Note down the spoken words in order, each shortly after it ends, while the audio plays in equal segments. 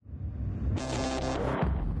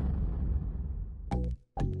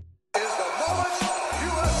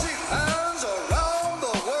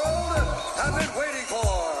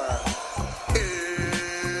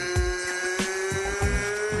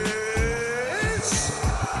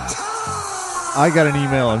I got an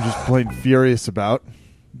email I'm just plain furious about.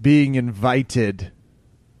 Being invited,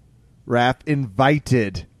 Raph,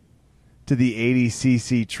 invited to the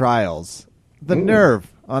ADCC trials. The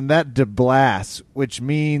nerve on that DeBlas, which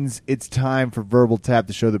means it's time for Verbal Tap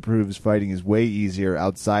to show that proves fighting is way easier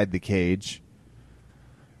outside the cage.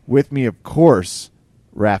 With me, of course,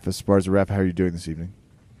 Raph Esparza. Raph, how are you doing this evening?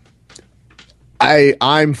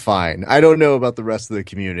 I'm fine. I don't know about the rest of the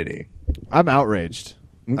community. I'm outraged.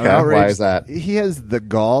 Okay, why is that? He has the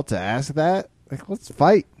gall to ask that. Like, let's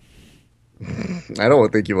fight. I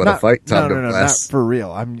don't think you want to fight Tom No, not for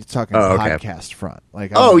real. I'm talking podcast front.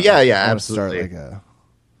 Like, absolutely.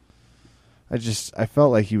 I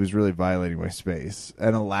felt like he was really violating my space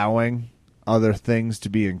and allowing other things to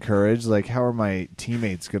be encouraged. Like, how are my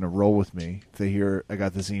teammates going to roll with me if they hear I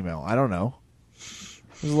got this email? I don't know.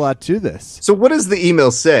 There's a lot to this. So what does the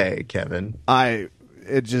email say, Kevin?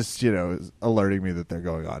 It just, is alerting me that they're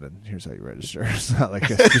going on, and here's how you register. It's not like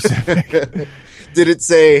a specific. Did it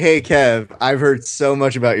say, hey, Kev, I've heard so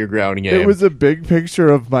much about your ground game? It was a big picture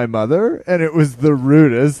of my mother, and it was the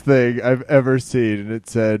rudest thing I've ever seen. And it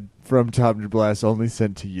said, from Tom DeBlas, only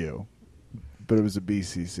sent to you. But it was a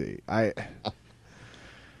BCC.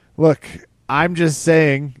 Look, I'm just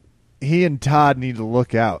saying, he and Todd need to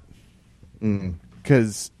look out.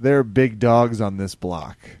 Because they're big dogs on this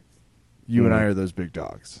block. You and I are those big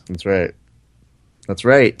dogs. That's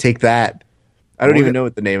right. Take that. I don't even know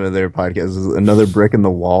what the name of their podcast is. Another Brick in the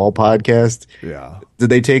Wall podcast? Yeah. Did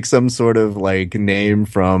they take some sort of like name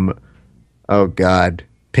from, oh God,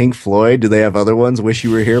 Pink Floyd? Do they have other ones? Wish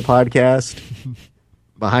You Were Here podcast?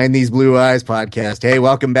 Behind These Blue Eyes podcast. Hey,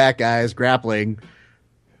 welcome back, guys. Grappling.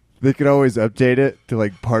 They could always update it to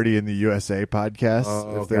like Party in the USA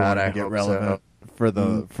podcast if they want to get relevant for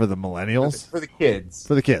the millennials. For the kids.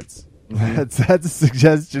 For the kids. That's a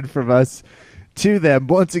suggestion from us to them.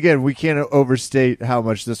 Once again, we can't overstate how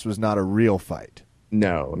much this was not a real fight.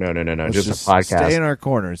 No. Let's just a podcast. Stay in our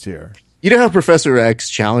corners here. You know how Professor X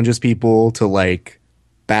challenges people to like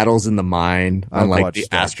battles in the mind on like the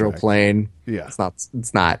astral plane? Yeah. It's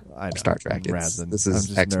not Star Trek. This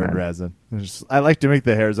is X-Men. I like to make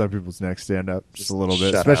the hairs on people's necks stand up just a little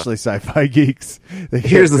bit, especially sci-fi geeks.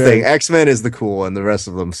 Here's the thing. X-Men is the cool and the rest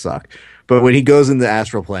of them suck. But when he goes in the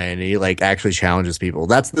astral plane and he like actually challenges people,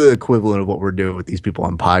 that's the equivalent of what we're doing with these people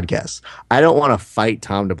on podcasts. I don't want to fight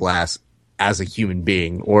Tom DeBlas as a human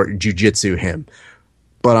being or jujitsu him.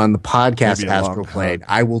 But on the podcast astral plane,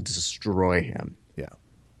 I will destroy him. Yeah.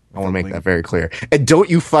 I want to make that very clear. And don't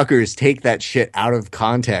you fuckers take that shit out of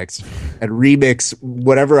context and remix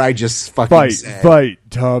whatever I just fucking said. Fight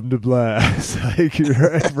Tom DeBlas. Like,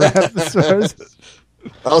 wrap the stars.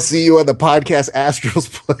 I'll see you on the podcast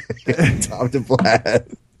Astrals play. Tom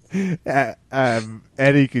DeBlas.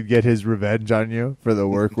 Eddie could get his revenge on you for the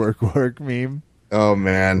work meme. Oh,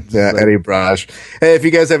 man. Yeah, Eddie Braj. Hey, if you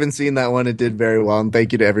guys haven't seen that one, it did very well. And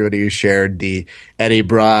thank you to everybody who shared the Eddie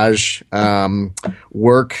Braj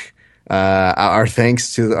work. Our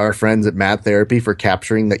thanks to our friends at Mad Therapy for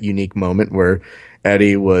capturing that unique moment where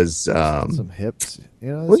Eddie was... some hips.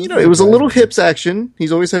 It was a little hips action.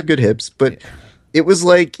 He's always had good hips, but... It was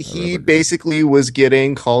like he basically was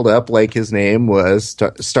getting called up like his name was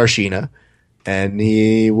Starshina, and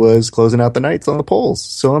he was closing out the nights on the polls.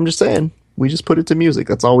 So I'm just saying, we just put it to music.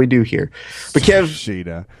 That's all we do here. But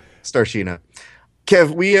Starshina.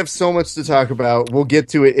 Kev, we have so much to talk about. We'll get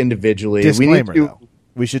to it individually. Disclaimer,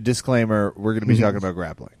 we should disclaimer, we're going to be talking about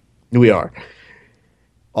grappling. We are.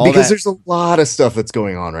 Because there's a lot of stuff that's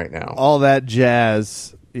going on right now. All that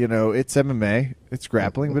jazz... it's MMA, it's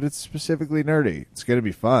grappling, but it's specifically nerdy. It's going to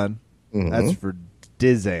be fun. That's for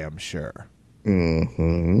Dizzy, I'm sure.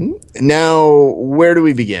 Now, where do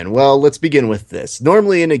we begin? Well, let's begin with this.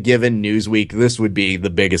 Normally in a given news week, this would be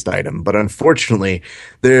the biggest item, but unfortunately,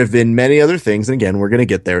 there have been many other things, and again, we're going to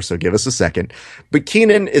get there, so give us a second. But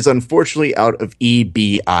Keenan is unfortunately out of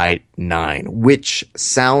EBI 9, which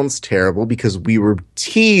sounds terrible because we were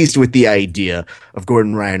teased with the idea of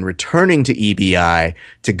Gordon Ryan returning to EBI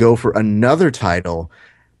to go for another title.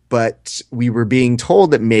 But we were being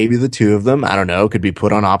told that maybe the two of them, I don't know, could be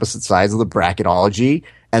put on opposite sides of the bracketology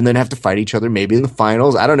and then have to fight each other maybe in the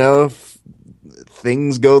finals. I don't know if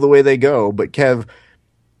things go the way they go. But Kev,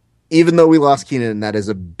 even though we lost Keenan, that is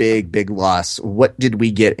a big, big loss. What did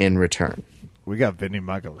we get in return? We got Vinny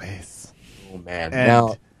Magalhaes. Oh, man.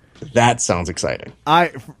 Now, that sounds exciting.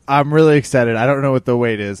 I'm really excited. I don't know what the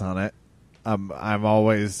weight is on it. I'm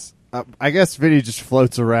always... I guess Vinny just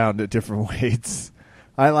floats around at different weights.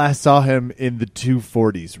 I last saw him in the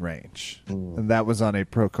 240s range, and that was on a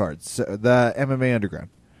pro card. So the MMA Underground,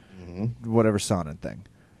 whatever Sonnen thing.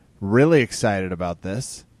 Really excited about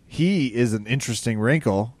this. he is an interesting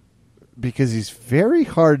wrinkle because he's very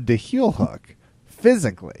hard to heel hook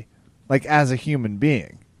physically, like as a human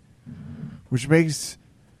being, which makes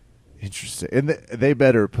interesting. And they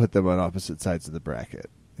better put them on opposite sides of the bracket.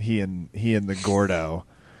 He and the Gordo.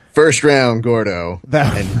 First round Gordo.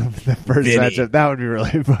 The first Vinny. matchup. That would be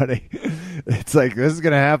really funny. It's like, this is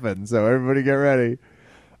going to happen, so everybody get ready.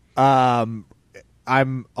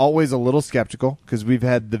 I'm always a little skeptical because we've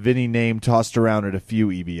had the Vinny name tossed around at a few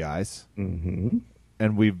EBIs. Mm-hmm.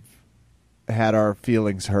 And we've had our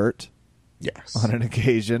feelings hurt Yes. on an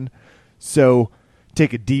occasion. So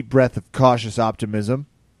take a deep breath of cautious optimism.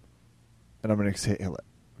 And I'm going to say,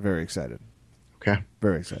 very excited. Okay.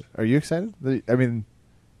 Very excited. Are you excited? I mean,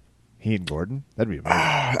 he and Gordon? That'd be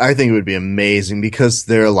amazing. I think it would be amazing because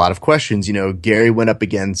there are a lot of questions. You know, Gary went up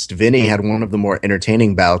against Vinny, had one of the more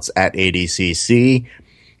entertaining bouts at ADCC.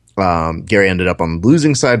 Gary ended up on the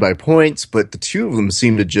losing side by points, but the two of them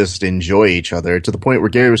seemed to just enjoy each other to the point where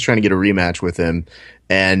Gary was trying to get a rematch with him.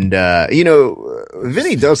 And,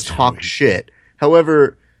 Vinny does talk shit.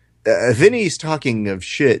 However, Vinny's talking of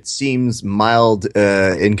shit seems mild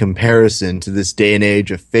in comparison to this day and age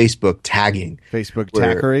of Facebook tagging. Facebook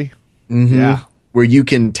taggery? Mm-hmm. Yeah. Where you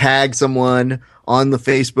can tag someone on the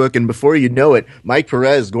Facebook, and before you know it, Mike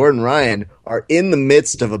Perez, Gordon Ryan are in the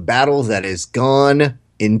midst of a battle that is gone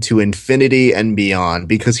into infinity and beyond.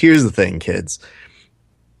 Because here's the thing, kids.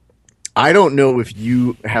 I don't know if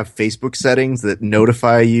you have Facebook settings that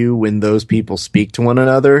notify you when those people speak to one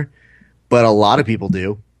another, but a lot of people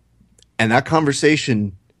do. And that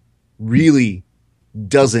conversation really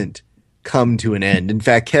doesn't come to an end. In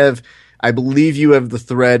fact, Kev, I believe you have the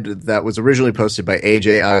thread that was originally posted by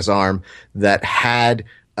AJ Azarm that had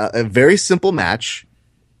a very simple match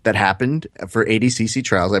that happened for ADCC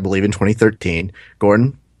trials, I believe, in 2013.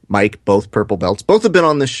 Gordon, Mike, both purple belts. Both have been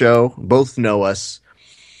on this show. Both know us.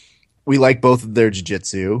 We like both of their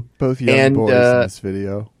jiu-jitsu. Both young boys in this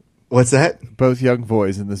video. What's that? Both young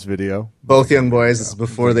boys in this video. Both young boys. This is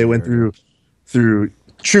before they went through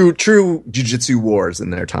true jiu-jitsu wars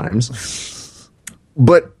in their times.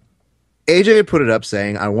 But AJ put it up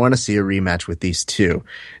saying, I want to see a rematch with these two.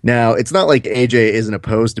 Now, it's not like AJ isn't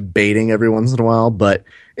opposed to baiting every once in a while, but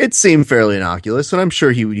it seemed fairly innocuous, and I'm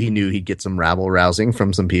sure he knew he'd get some rabble-rousing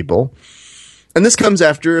from some people. And this comes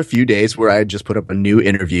after a few days where I had just put up a new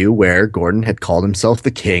interview where Gordon had called himself the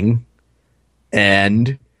king,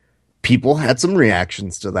 and people had some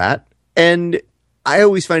reactions to that. And I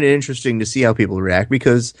always find it interesting to see how people react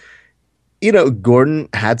because, Gordon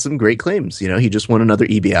had some great claims. He just won another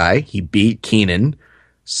EBI. He beat Keenan.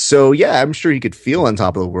 So, yeah, I'm sure he could feel on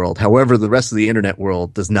top of the world. However, the rest of the internet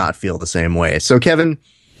world does not feel the same way. So, Kevin,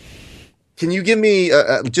 can you give me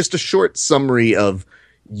just a short summary of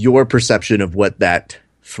your perception of what that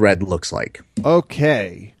thread looks like?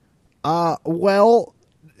 Okay. Well,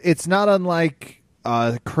 it's not unlike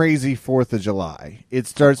crazy 4th of July. It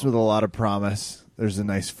starts with a lot of promise. There's a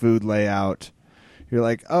nice food layout. You're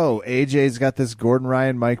like, oh, AJ's got this Gordon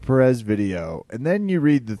Ryan, Mike Perez video. And then you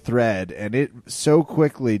read the thread, and it so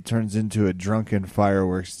quickly turns into a drunken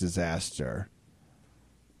fireworks disaster.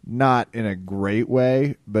 Not in a great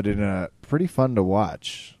way, but in a pretty fun to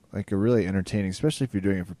watch. Like a really entertaining, especially if you're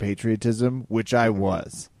doing it for patriotism, which I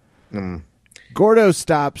was. Gordo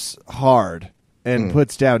stops hard and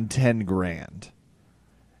puts down 10 grand.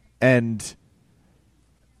 And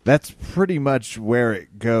that's pretty much where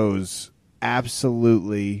it goes.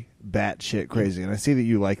 Absolutely batshit crazy. And I see that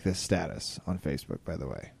you like this status on Facebook, by the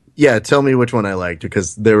way. Yeah, tell me which one I liked,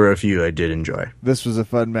 because there were a few I did enjoy. This was a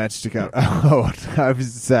fun match to come. Oh, I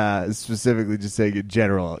was specifically just saying in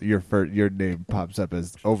general, your name pops up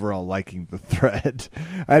as overall liking the thread.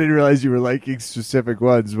 I didn't realize you were liking specific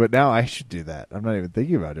ones, but now I should do that. I'm not even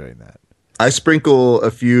thinking about doing that. I sprinkle a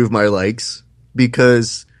few of my likes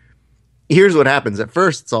because here's what happens. At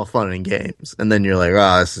first, it's all fun and games. And then you're like,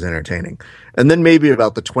 oh, this is entertaining. And then maybe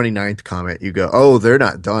about the 29th comment, you go, oh, they're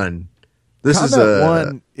not done. This Comment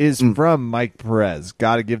one is from Mike Perez.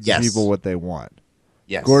 Got to give the people what they want.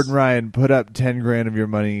 Yes. Gordon Ryan, put up 10 grand of your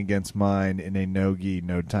money against mine in a no-gi,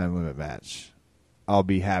 no time limit match. I'll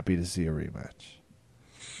be happy to see a rematch.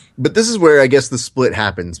 But this is where I guess the split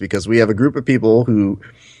happens because we have a group of people who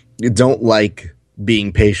don't like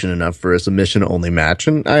being patient enough for a submission-only match,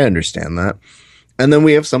 and I understand that. And then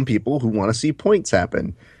we have some people who want to see points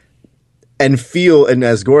happen. And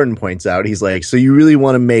as Gordon points out, he's like, so you really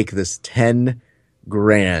want to make this 10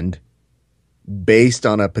 grand based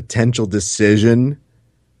on a potential decision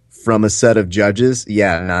from a set of judges?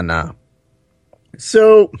 Yeah, nah.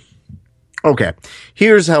 So, okay.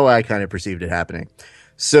 Here's how I kind of perceived it happening.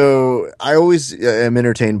 So I always am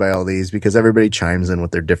entertained by all these because everybody chimes in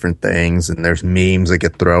with their different things, and there's memes that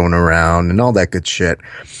get thrown around and all that good shit.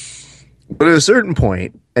 But at a certain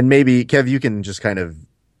point, and maybe Kev, you can just kind of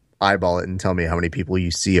eyeball it and tell me how many people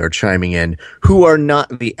you see are chiming in who are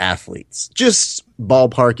not the athletes. Just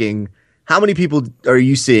ballparking. How many people are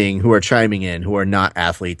you seeing who are chiming in who are not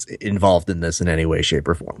athletes involved in this in any way, shape,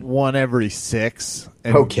 or form? 1 every 6.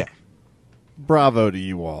 And Okay. bravo to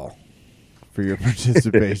you all for your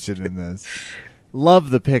participation in this. Love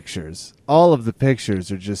the pictures. All of the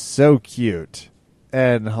pictures are just so cute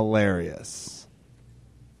and hilarious.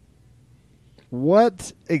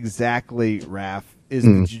 What exactly, Raph, is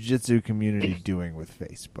the jiu-jitsu community doing with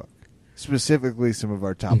Facebook? Specifically, some of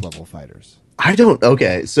our top-level fighters. I don't.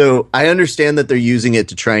 Okay, so I understand that they're using it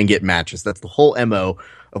to try and get matches. That's the whole MO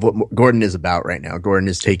of what Gordon is about right now. Gordon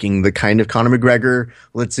is taking the kind of Conor McGregor,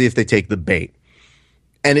 let's see if they take the bait.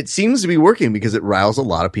 And it seems to be working because it riles a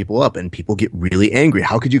lot of people up and people get really angry.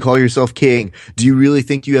 How could you call yourself king? Do you really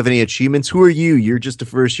think you have any achievements? Who are you? You're just a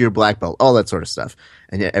first-year black belt. All that sort of stuff.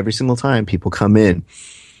 And yet every single time people come in.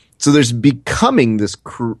 So there's becoming this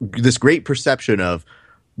great perception of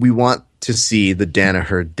we want to see the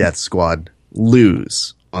Danaher Death Squad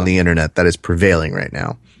lose on the internet that is prevailing right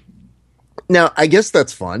now. Now, I guess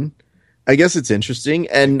that's fun. I guess it's interesting.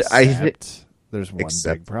 And there's one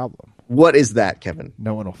big problem. What is that, Kevin?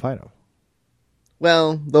 No one will fight him.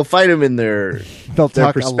 Well, they'll fight him in their They'll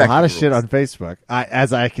talk a perspective lot of rules. shit on Facebook,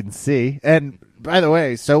 as I can see. And by the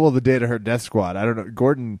way, so will the Danaher Death Squad. I don't know.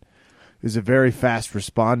 Gordon is a very fast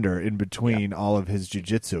responder in between all of his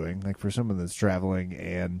jiu-jitsuing. Like for someone that's traveling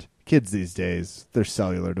and kids these days, their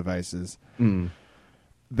cellular devices.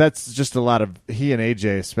 That's just a lot of he and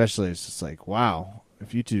AJ especially. It's just like, wow,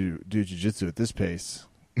 if you two do jiu-jitsu at this pace,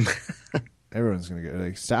 everyone's gonna go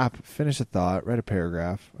like stop, finish a thought, write a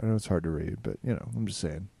paragraph. I know it's hard to read, but I'm just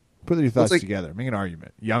saying, put your thoughts together, make an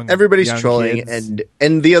argument. Everybody's young trolling, kids,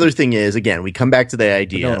 and the other thing is, again, we come back to the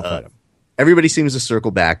idea no one will fight of 'em. everybody seems to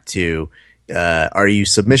circle back to are you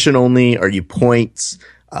submission only? Are you points?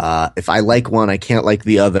 If I like one, I can't like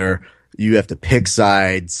the other. You have to pick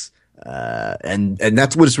sides. And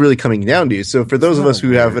that's what it's really coming down to. So for those of us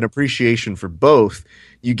who have an appreciation for both,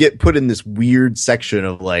 you get put in this weird section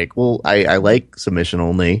of like, well, I like submission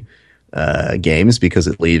only games because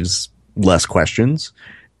it leaves less questions.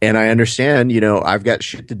 And I understand, I've got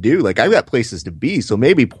shit to do. Like I've got places to be. So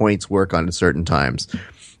maybe points work on certain times.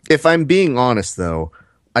 If I'm being honest, though,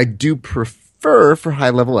 I do prefer for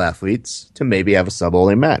high-level athletes to maybe have a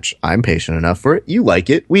sub-only match. I'm patient enough for it. You like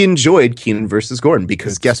it. We enjoyed Keenan versus Gordon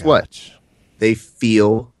because guess what? They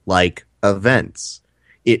feel like events.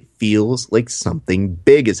 It feels like something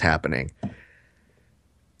big is happening.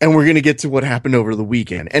 And we're going to get to what happened over the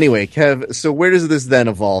weekend. Anyway, Kev, so where does this then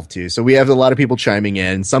evolve to? So we have a lot of people chiming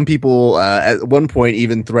in. Some people at one point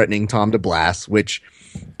even threatening Tom DeBlass, which,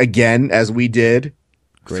 again, as we did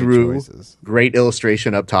great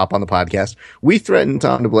illustration up top on the podcast, we threatened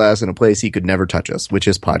Tom DeBlass in a place he could never touch us, which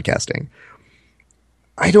is podcasting.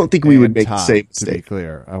 I don't think we would make the same mistake. To be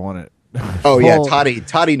clear, I want it. Oh, yeah,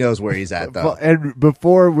 Toddy knows where he's at, though. And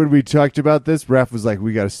before, when we talked about this, Ref was like,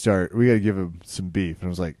 we got to give him some beef. And I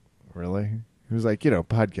was like, really? He was like,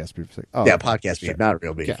 podcast beef. Like, oh, yeah, podcast beef, not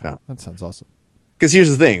real beef. Yeah, no. that sounds awesome. Because here's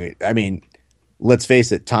the thing. I mean, let's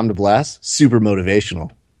face it, Tom DeBlass, super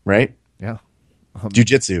motivational, right? Yeah.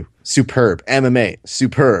 Jiu-jitsu, superb. MMA,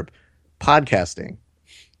 superb. Podcasting,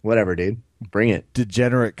 whatever, dude. Bring it.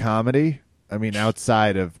 Degenerate comedy. I mean,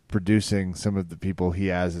 outside of producing some of the people he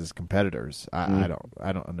has as competitors, I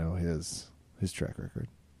don't know his track record.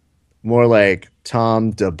 More like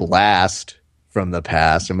Tom DeBlast from the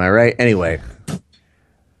past. Am I right? Anyway,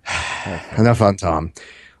 enough on Tom.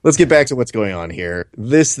 Let's get back to what's going on here.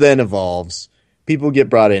 This then evolves. People get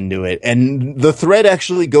brought into it, and the thread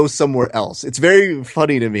actually goes somewhere else. It's very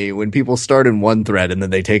funny to me when people start in one thread and then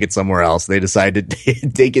they take it somewhere else. They decide to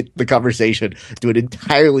take the conversation to an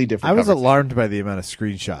entirely different. I was alarmed by the amount of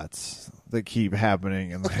screenshots that keep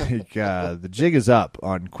happening, and like the jig is up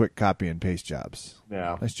on quick copy and paste jobs.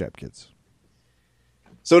 Yeah, nice job, kids.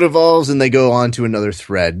 So it evolves, and they go on to another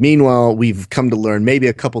thread. Meanwhile, we've come to learn maybe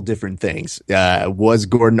a couple different things. Was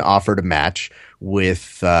Gordon offered a match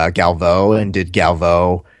with Galvo, and did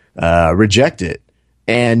Galvo reject it?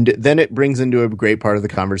 And then it brings into a great part of the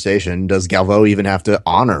conversation. Does Galvo even have to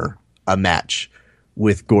honor a match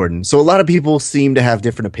with Gordon? So a lot of people seem to have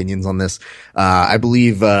different opinions on this. I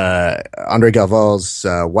believe Andre Galvo's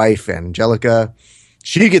wife, Angelica,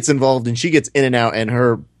 she gets involved, and she gets in and out, and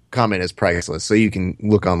her comment is priceless, so you can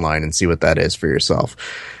look online and see what that is for yourself.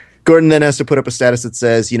 Gordon then has to put up a status that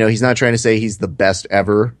says, he's not trying to say he's the best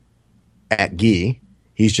ever at gi.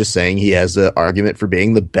 He's just saying he has an argument for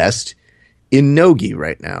being the best in Nogi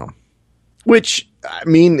right now. Which, I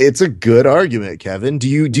mean, it's a good argument, Kevin. Do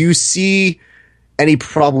you see any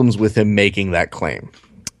problems with him making that claim?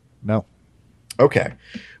 No. Okay.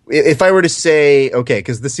 If I were to say, okay,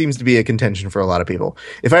 because this seems to be a contention for a lot of people.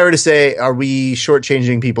 If I were to say, are we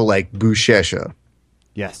shortchanging people like Buchecha?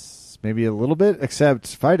 Yes, maybe a little bit,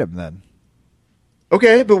 except fight him then.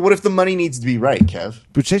 Okay, but what if the money needs to be right, Kev?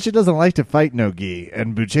 Buchecha doesn't like to fight Nogi,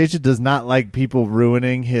 and Buchecha does not like people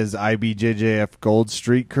ruining his IBJJF Gold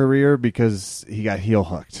Streak career because he got heel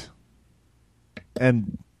hooked.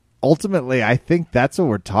 And ultimately, I think that's what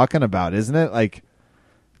we're talking about, isn't it? Like,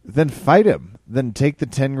 then fight him. Then take the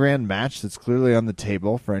 10 grand match that's clearly on the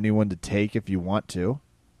table for anyone to take if you want to.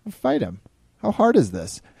 And fight him. How hard is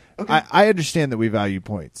this? Okay. I understand that we value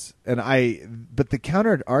points, but the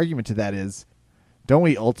counter argument to that is, don't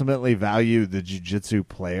we ultimately value the jiu-jitsu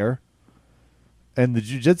player? And the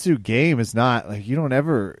jiu-jitsu game is not like, you don't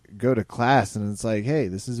ever go to class and it's like, hey,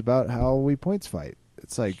 this is about how we points fight.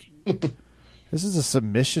 It's like, this is a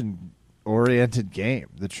submission-oriented game.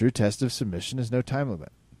 The true test of submission is no time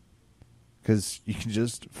limit. Because you can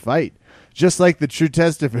just fight. Just like the true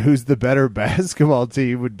test of who's the better basketball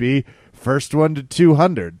team would be first one to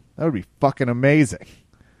 200. That would be fucking amazing.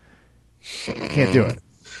 Can't do it.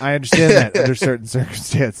 I understand that under certain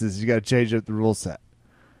circumstances, you got to change up the rule set.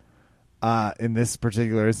 In this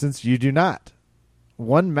particular instance, you do not.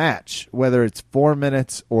 One match, whether it's 4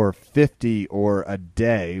 minutes or 50 or a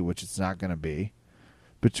day, which it's not going to be,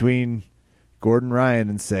 between Gordon Ryan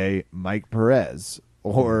and, say, Mike Perez,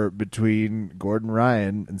 or between Gordon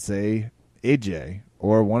Ryan and, say, AJ,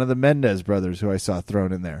 or one of the Mendez brothers who I saw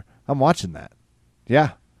thrown in there. I'm watching that.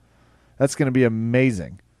 Yeah. That's going to be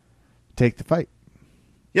amazing. Take the fight.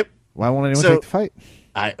 Yep. Why won't anyone take the fight?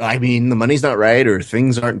 I mean, the money's not right, or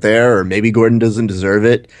things aren't there, or maybe Gordon doesn't deserve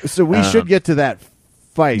it. So we should get to that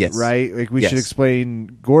fight, yes. right? Like we should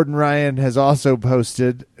explain. Gordon Ryan has also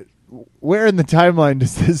posted. Where in the timeline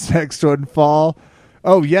does this next one fall?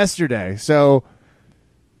 Oh, yesterday. So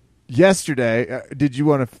yesterday, did you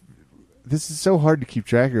want to? This is so hard to keep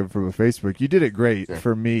track of from a Facebook. You did it great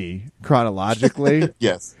for me chronologically.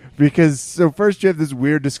 Yes. Because so first you have this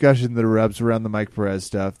weird discussion that erupts around the Mike Perez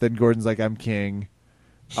stuff. Then Gordon's like, I'm king.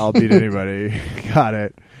 I'll beat anybody. Got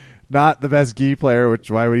it. Not the best gi player,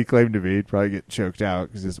 which why would he claim to be? He'd probably get choked out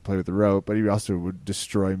because he doesn't play with the rope, but he also would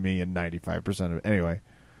destroy me in 95% of it. Anyway,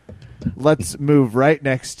 let's move right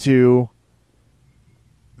next to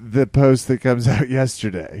the post that comes out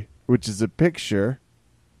yesterday, which is a picture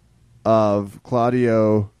of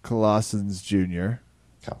Claudio Colossans Jr.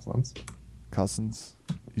 Calsons.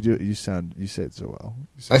 You say it so well.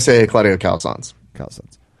 I say Claudio Calsons.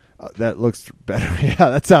 Calsons. That looks better. Yeah,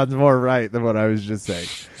 that sounds more right than what I was just saying.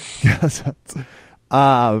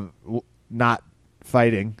 Not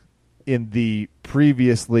fighting in the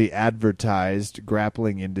previously advertised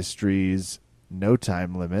Grappling Industries no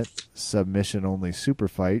time limit submission only super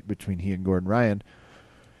fight between he and Gordon Ryan,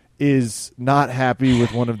 is not happy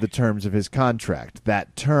with one of the terms of his contract.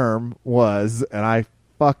 That term was, and I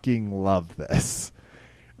fucking love this,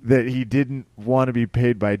 that he didn't want to be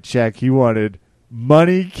paid by check. He wanted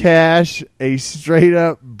money, cash, a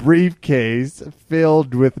straight-up briefcase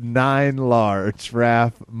filled with 9 large.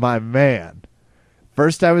 Raph, my man.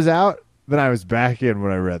 First I was out, then I was back in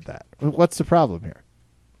when I read that. What's the problem here?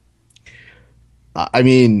 I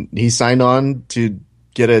mean, he signed on to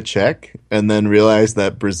get a check and then realized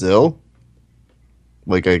that Brazil,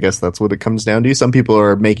 like, I guess that's what it comes down to. Some people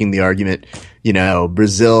are making the argument,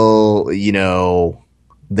 Brazil,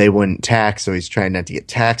 they wouldn't tax, so he's trying not to get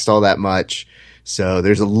taxed all that much. So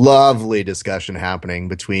there's a lovely discussion happening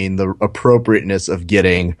between the appropriateness of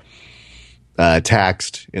getting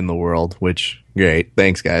taxed in the world, which, great,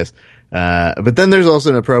 thanks, guys. But then there's also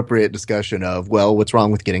an appropriate discussion of, well, what's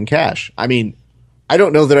wrong with getting cash? I mean, I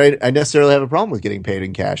don't know that I necessarily have a problem with getting paid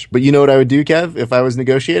in cash. But you know what I would do, Kev, if I was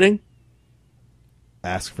negotiating?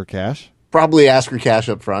 Ask for cash? Probably ask for cash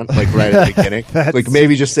up front, like right at the beginning. Like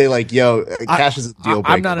maybe just say like, yo, cash is a deal breaker.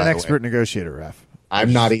 I'm not an expert negotiator, Ref.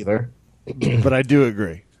 I'm not either. But I do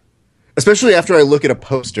agree. Especially after I look at a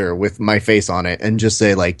poster with my face on it and just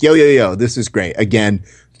say like, yo, this is great. Again,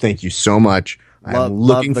 thank you so much. I'm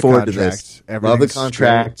looking forward to this. Love the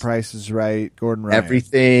contract. Price is right. Gordon Ryan.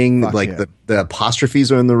 Everything, Fuck like yeah. the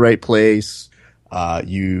apostrophes are in the right place.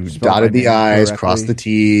 You dotted the I's, correctly. crossed the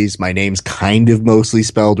T's. My name's kind of mostly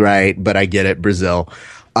spelled right, but I get it, Brazil.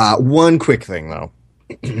 One quick thing, though.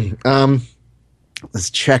 This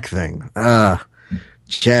check thing.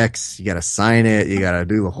 Checks, you got to sign it. You got to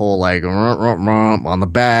do the whole, like, on the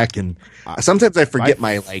back. And sometimes I forget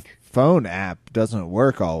my, like... phone app doesn't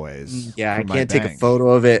work always. Yeah, I for my can't take a bank. photo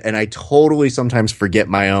of it, and I totally sometimes forget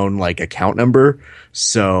my own like account number.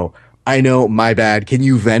 So I know, my bad. Can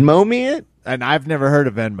you Venmo me it? And I've never heard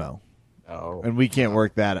of Venmo. Oh, And we can't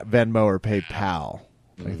work that Venmo or PayPal.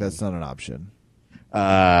 Like that's not an option.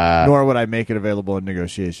 uh, Nor would I make it available in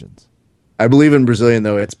negotiations. I believe in Brazilian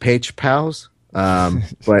though it's Peixe Pals,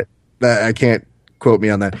 but I can't quote me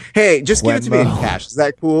on that. Hey, just give it to me in Venmo. cash. Is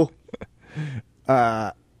that cool?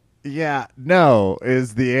 Yeah, no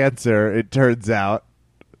is the answer. It turns out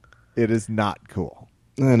it is not cool.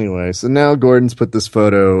 Anyway, so now Gordon's put this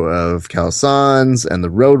photo of Calsons and the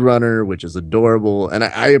Roadrunner, which is adorable, and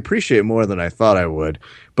I appreciate it more than I thought I would.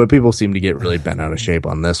 But people seem to get really bent out of shape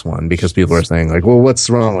on this one because people are saying like, "Well, what's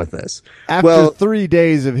wrong with this?" After 3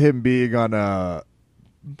 days of him being on a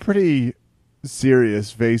pretty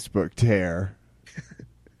serious Facebook tear,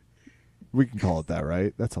 we can call it that,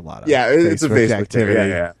 right? That's a lot of it's a Facebook activity. activity.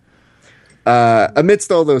 Yeah.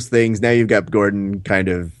 Amidst all those things, now you've got Gordon kind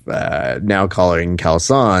of now calling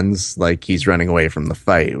Calsons like he's running away from the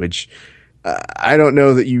fight, which I don't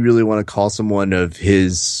know that you really want to call someone of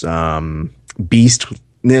his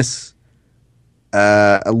beastness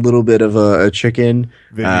a little bit of a chicken,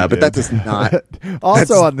 Vinny but that did. does not.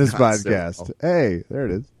 Also on this not so podcast. well. Hey, there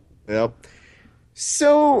it is. Yep.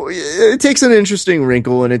 So it takes an interesting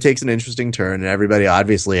wrinkle and it takes an interesting turn, and everybody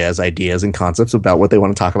obviously has ideas and concepts about what they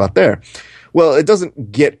want to talk about there. Well, it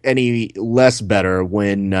doesn't get any less better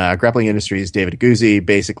when Grappling Industries' David Guzzi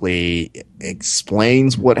basically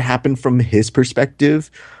explains what happened from his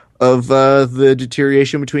perspective of the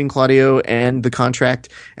deterioration between Claudio and the contract,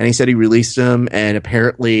 and he said he released him, and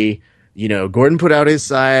apparently, Gordon put out his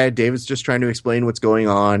side. David's just trying to explain what's going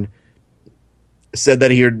on. Said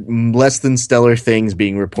that he heard less than stellar things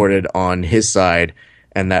being reported on his side,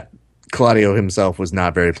 and that Claudio himself was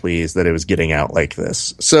not very pleased that it was getting out like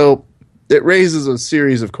this. So it raises a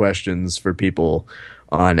series of questions for people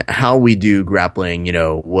on how we do grappling.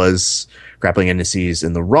 Was Grappling Indices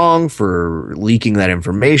in the wrong for leaking that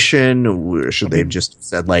information? Or should they have just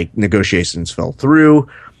said, like, negotiations fell through?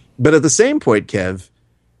 But at the same point, Kev,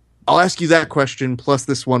 I'll ask you that question plus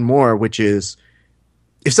this one more, which is,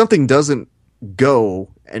 if something doesn't go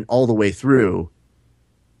and all the way through,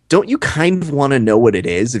 don't you kind of want to know what it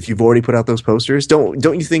is if you've already put out those posters? Don't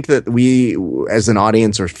you think that we, as an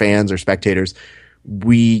audience or fans or spectators,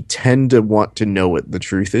 we tend to want to know what the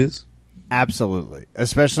truth is? Absolutely.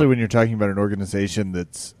 Especially when you're talking about an organization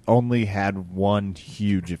that's only had one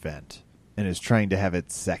huge event and is trying to have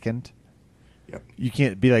its second. Yep. You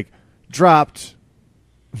can't be like, dropped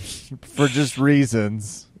for just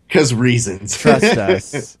reasons. Because reasons. Trust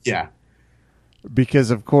us. Yeah. Because,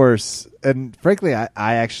 of course, and frankly, I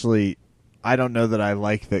don't know that I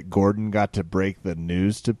like that Gordon got to break the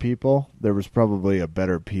news to people. There was probably a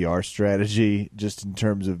better PR strategy just in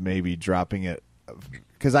terms of maybe dropping it.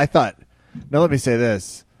 Because I thought, now let me say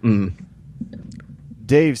this.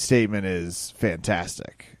 Dave's statement is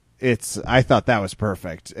fantastic. I thought that was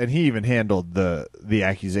perfect. And he even handled the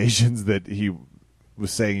accusations that he was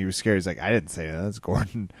saying he was scared. He's like, I didn't say that. That's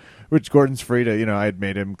Gordon. Which Gordon's free to, I had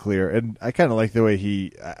made him clear. And I kind of like the way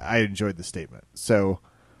I enjoyed the statement. So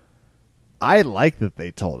I like that they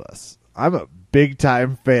told us. I'm a big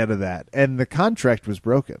time fan of that. And the contract was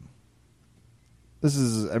broken.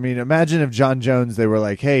 Imagine if John Jones, they were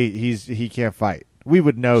like, hey, he can't fight. We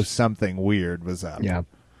would know something weird was up. Yeah.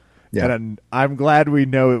 And I'm glad we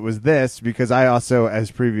know it was this because I also, as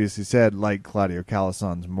previously said, like Claudio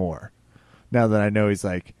Calsons more. Now that I know he's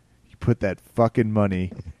like, you put that fucking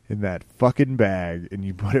money in that fucking bag and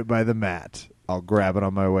you put it by the mat, I'll grab it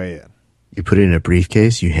on my way in. You put it in a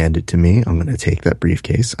briefcase, you hand it to me. I'm going to take that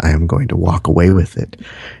briefcase. I am going to walk away with it.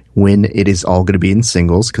 When it is all going to be in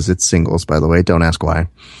singles, because it's singles, by the way. Don't ask why.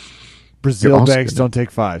 Brazil banks don't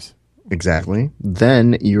take fives. Exactly.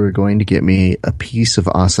 Then you're going to get me a piece of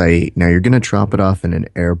acai. Now you're going to drop it off in an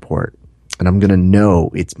airport, and I'm going to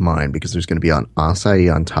know it's mine because there's going to be an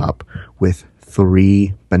acai on top with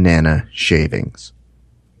 3 banana shavings.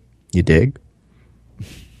 You dig?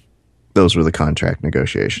 Those were the contract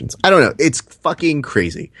negotiations. I don't know. It's fucking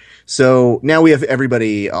crazy. So now we have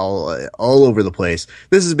everybody all over the place.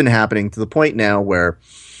 This has been happening to the point now where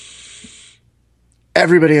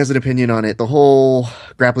everybody has an opinion on it. The whole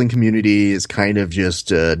grappling community is kind of just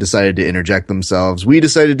decided to interject themselves. We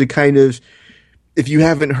decided to kind of, if you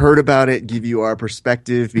haven't heard about it, give you our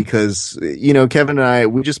perspective because, Kevin and I,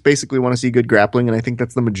 we just basically want to see good grappling, and I think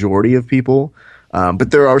that's the majority of people.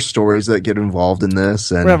 But there are stories that get involved in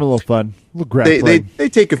this, and we're having a little fun. A little grappling. They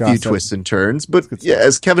take a few twists and turns. But yeah,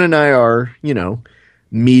 as Kevin and I are,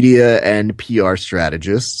 media and PR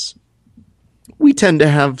strategists, we tend to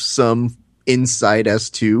have some insight as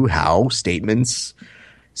to how statements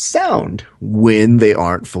sound when they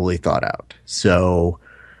aren't fully thought out. So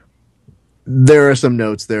there are some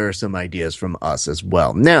notes, there are some ideas from us as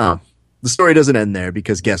well. Now, the story doesn't end there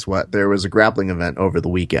because guess what? There was a grappling event over the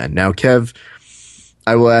weekend. Now, Kev,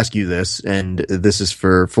 I will ask you this, and this is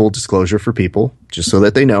for full disclosure for people, just so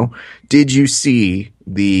that they know. Did you see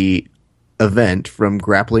the event from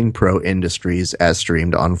Grappling Pro Industries as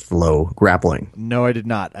streamed on Flow Grappling? No, I did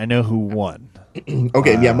not. I know who won.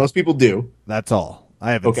 Okay, yeah, most people do. That's all.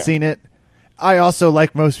 I haven't seen it. I also,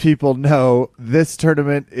 like most people, know this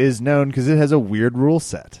tournament is known because it has a weird rule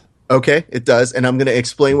set. Okay, it does, and I'm going to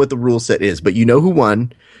explain what the rule set is. But you know who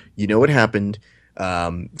won. You know what happened.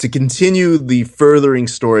 To continue the furthering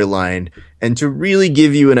storyline and to really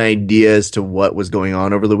give you an idea as to what was going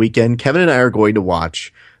on over the weekend, Kevin and I are going to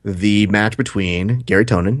watch the match between Gary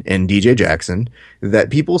Tonin and DJ Jackson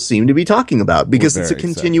that people seem to be talking about because it's a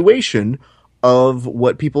continuation of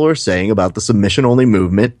what people are saying about the submission only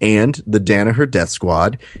movement and the Danaher Death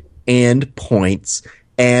Squad and points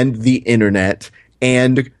and the internet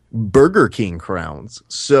and Burger King crowns.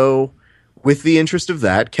 So with the interest of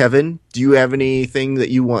that, Kevin, do you have anything that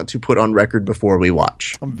you want to put on record before we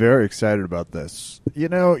watch? I'm very excited about this. You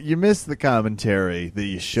know, you missed the commentary that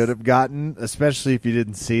you should have gotten, especially if you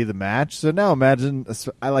didn't see the match. So now imagine,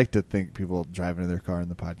 I like to think people driving in their car in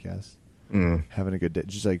the podcast, having a good day,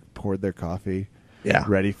 just like poured their coffee,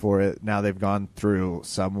 ready for it. Now they've gone through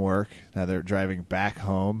some work. Now they're driving back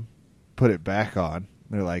home, put it back on.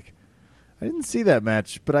 They're like, I didn't see that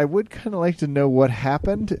match, but I would kind of like to know what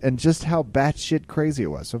happened and just how batshit crazy it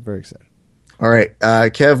was. So I'm very excited. All right,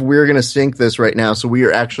 Kev, we're going to sync this right now. So we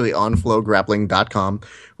are actually on flowgrappling.com.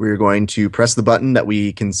 We're going to press the button that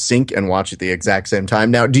we can sync and watch at the exact same time.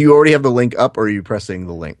 Now, do you already have the link up, or are you pressing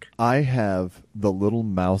the link? I have the little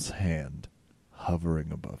mouse hand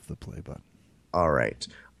hovering above the play button. All right.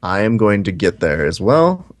 I am going to get there as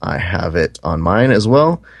well. I have it on mine as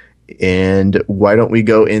well. And why don't we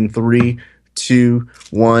go in 3, 2,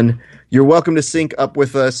 1. You're welcome to sync up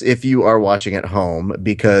with us if you are watching at home,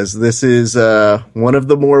 because this is one of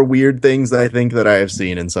the more weird things that I think that I have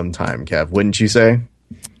seen in some time, Kev. Wouldn't you say?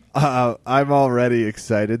 I'm already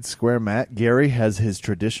excited. Square Matt. Gary has his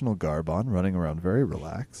traditional garb on, running around very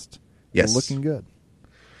relaxed. Yes. Looking good.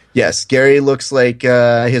 Yes, Gary looks like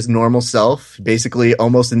his normal self, basically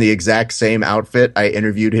almost in the exact same outfit I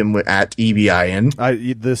interviewed him at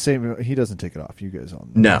EBIN. The same. He doesn't take it off. You guys all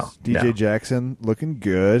know. No. DJ Jackson looking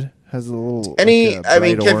good. Has a little.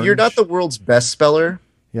 Kev, you're not the world's best speller.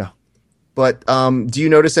 Yeah. But do you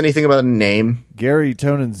notice anything about a name? Gary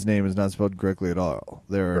Tonin's name is not spelled correctly at all.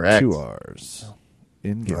 There are 2 R's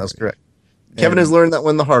in Gary. That's correct. Kevin has learned that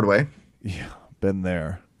one the hard way. Yeah, been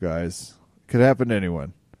there, guys. Could happen to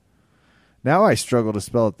anyone. Now I struggle to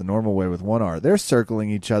spell it the normal way with 1 R. They're circling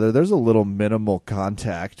each other. There's a little minimal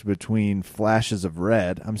contact between flashes of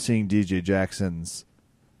red. I'm seeing DJ Jackson's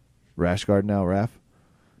rash guard now, Raph.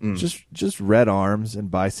 Just red arms and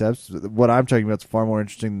biceps. What I'm talking about is far more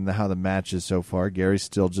interesting than how the match is so far. Gary's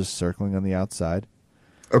still just circling on the outside.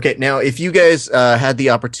 Okay, now if you guys had the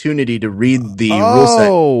opportunity to read the rule set.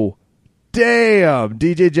 Oh, damn.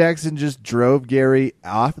 DJ Jackson just drove Gary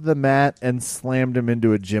off the mat and slammed him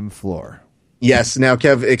into a gym floor. Yes. Now,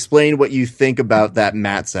 Kev, explain what you think about that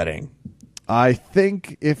mat setting. I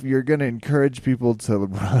think if you're going to encourage people to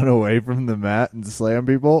run away from the mat and slam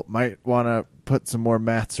people, might want to put some more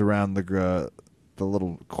mats around the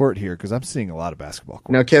little court here, because I'm seeing a lot of basketball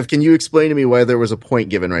court. Now, Kev, can you explain to me why there was a point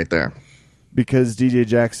given right there? Because DJ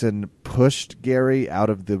Jackson pushed Gary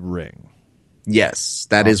out of the ring. Yes,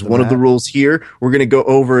 that is one of the rules here. We're going to go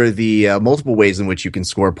over the multiple ways in which you can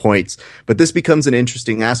score points, but this becomes an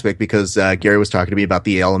interesting aspect because Gary was talking to me about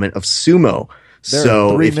the element of sumo.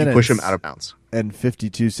 So if you push him out of bounds. And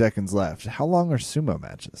 52 seconds left. How long are sumo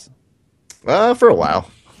matches? For a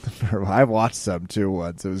while. I watched some too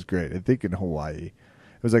once. It was great. I think in Hawaii.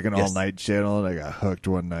 It was like an all-night channel, and I got hooked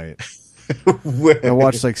one night. I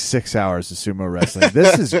watched like 6 hours of sumo wrestling.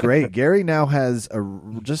 This is great. Gary now has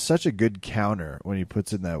just such a good counter when he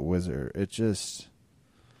puts in that whizzer. It just...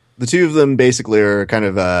 The two of them basically are kind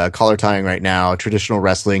of collar tying right now. Traditional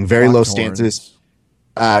wrestling, very low stances.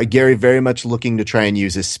 Gary very much looking to try and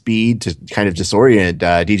use his speed to kind of disorient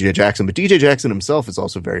DJ Jackson, but DJ Jackson himself is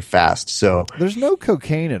also very fast. So there's no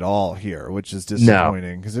cocaine at all here, which is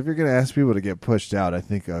disappointing. Because if you're going to ask people to get pushed out, I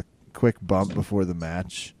think a quick bump before the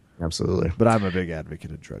match. Absolutely. But I'm a big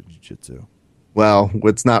advocate of drug jiu-jitsu. Well,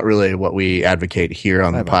 it's not really what we advocate here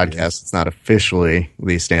on the have podcast. ideas. It's not officially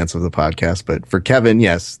the stance of the podcast, but for Kevin,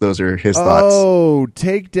 yes, those are his thoughts. Oh,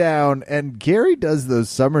 takedown. And Gary does those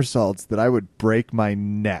somersaults that I would break my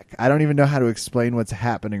neck. I don't even know how to explain what's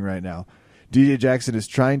happening right now. DJ Jackson is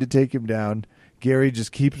trying to take him down. Gary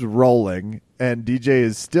just keeps rolling, and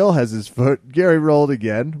DJ still has his foot. Gary rolled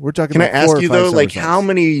again. We're talking. Can I about 4 ask or you 5 though, like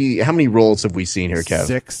somersaults. how many rolls have we seen here, Kev?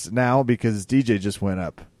 6 now because DJ just went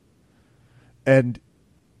up. And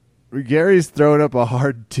Gary's throwing up a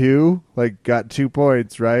hard 2, like got 2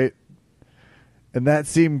 points, right? And that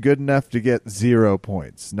seemed good enough to get 0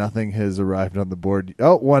 points. Nothing has arrived on the board.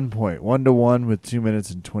 Oh, 1 point. 1-1 with 2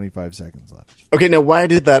 minutes and 25 seconds left. Okay, now why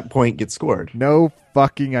did that point get scored? No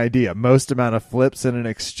fucking idea. Most amount of flips in an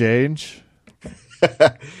exchange.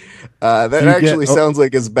 That actually sounds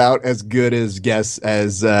like it's about as good as guess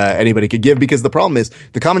as anybody could give, because the problem is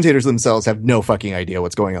the commentators themselves have no fucking idea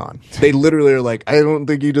what's going on. They literally are like, I don't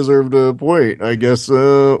think he deserved a point. I guess,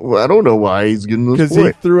 well, I don't know why he's getting this Because he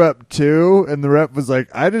point. threw up 2, and the rep was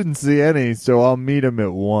like, I didn't see any, so I'll meet him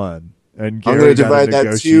at 1. And I'm Gary going to gotta divide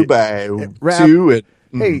that 2 negotiate. by Rap- 2. And,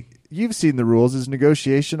 Hey, you've seen the rules. Is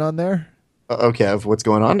negotiation on there? okay, what's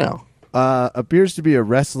going on now? Appears to be a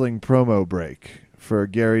wrestling promo break for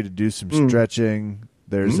Gary to do some stretching.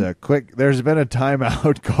 There's there's been a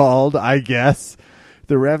timeout called, I guess.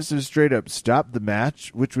 The refs have straight up stopped the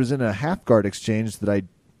match, which was in a half guard exchange that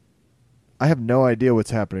I have no idea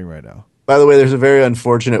what's happening right now. By the way, there's a very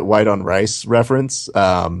unfortunate white on rice reference.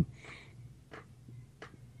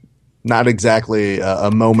 Not exactly a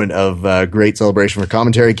moment of great celebration for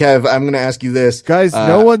commentary. Kev, I'm going to ask you this. Guys,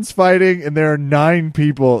 no one's fighting, and there are 9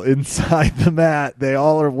 people inside the mat. They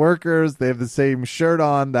all are workers. They have the same shirt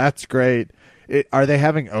on. That's great. Are they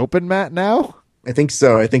having open mat now? I think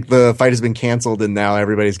so. I think the fight has been canceled, and now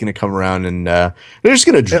everybody's going to come around and they're just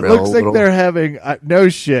going to drill. It looks a like little. they're having no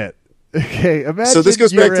shit. Okay, imagine So this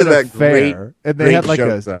goes you're back to in a that fair, and they great had like show,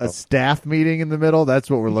 a though. staff meeting in the middle. That's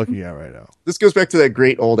what we're looking at right now. This goes back to that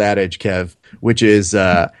great old adage, Kev, which is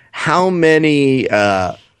how many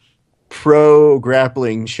pro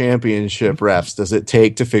grappling championship refs does it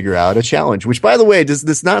take to figure out a challenge? Which, by the way, does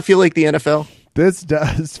this not feel like the NFL? This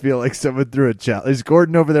does feel like someone threw a challenge. Is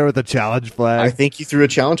Gordon over there with a challenge flag? I think you threw a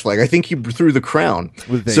challenge flag. I think you threw the crown.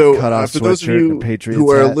 With a So cutoff for those of sweatshirt and you a Patriots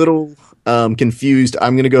who are hat. a little confused,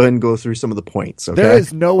 I'm going to go ahead and go through some of the points. Okay? There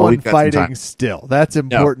is no While one we've got some fighting time. still. That's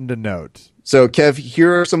important to note. So, Kev,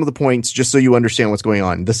 here are some of the points, just so you understand what's going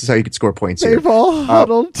on. This is how you could score points here. They've all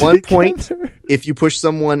huddled 1 together. point if you push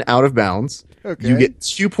someone out of bounds. Okay. You get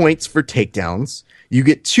 2 points for takedowns. You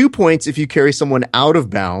get 2 points if you carry someone out of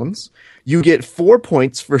bounds. You get 4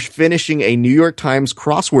 points for finishing a New York Times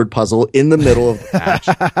crossword puzzle in the middle of the match.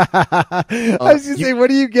 I was going to say, what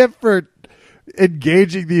do you get for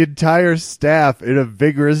engaging the entire staff in a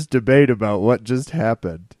vigorous debate about what just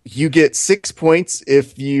happened? You get 6 points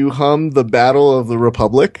if you hum the Battle of the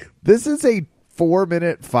Republic. This is a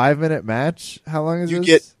 4-minute, 5-minute match. How long is You this?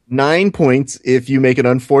 get 9 points if you make an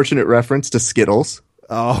unfortunate reference to Skittles.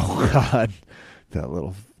 Oh, God. That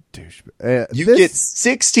little douche. You get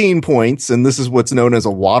 16 points, and this is what's known as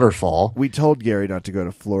a waterfall. We told Gary not to go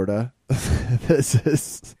to Florida. This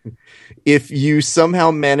is... If you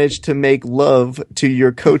somehow manage to make love to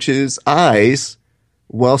your coach's eyes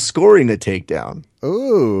while scoring a takedown.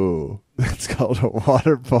 Ooh. That's called a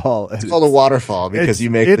waterfall. It's called a waterfall because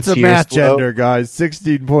you make it's the a tears match flow. ender, guys.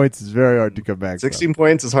 16 points is very hard to come back 16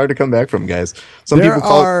 points is hard to come back from, guys. Some There people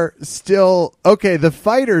call are still... Okay, the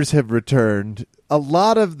fighters have returned. A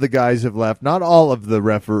lot of the guys have left. Not all of the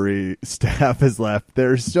referee staff has left.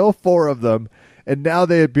 There are still 4 of them, and now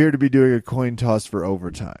they appear to be doing a coin toss for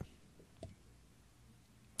overtime.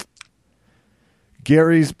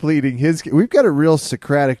 Gary's pleading his... We've got a real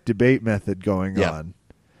Socratic debate method going Yeah. on.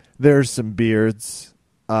 There's some beards.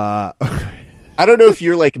 I don't know if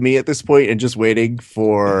you're like me at this point and just waiting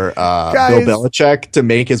for Guys. Bill Belichick to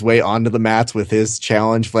make his way onto the mats with his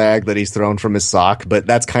challenge flag that he's thrown from his sock, but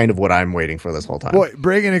that's kind of what I'm waiting for this whole time. Boy,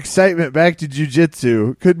 bringing excitement back to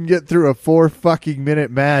jiu-jitsu. Couldn't get through a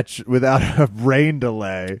 4-fucking-minute match without a rain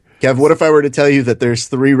delay. Kev, what if I were to tell you that there's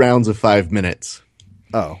 3 rounds of 5 minutes?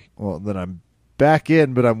 Oh, well, then I'm back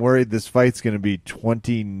in, but I'm worried this fight's going to be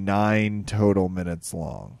 29 total minutes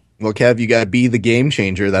long. Well, Kev, you got to be the game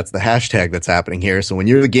changer. That's the hashtag that's happening here. So when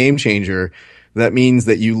you're the game changer, that means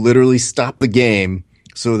that you literally stop the game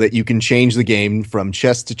so that you can change the game from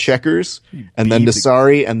chess to checkers and then to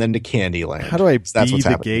sorry and then to Candyland. How do I So that's be what's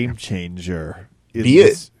the happening. game changer? Be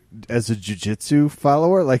it. As a jiu-jitsu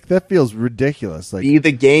follower? Like, that feels ridiculous. Like, Be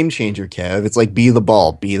the game changer, Kev. It's like be the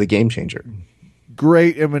ball. Be the game changer.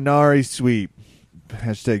 great Imanari sweep.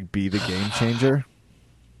 Hashtag be the game changer.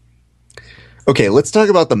 Okay, let's talk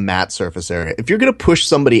about the mat surface area. If you're going to push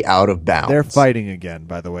somebody out of bounds, They're fighting again.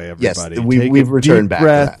 By the way, everybody. Yes, we've returned back to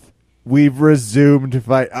that. We've resumed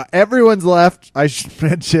fight. Everyone's left. I should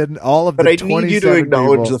mention all of the 27 But I need you to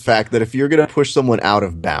acknowledge people. the fact that if you're going to push someone out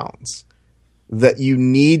of bounds, that you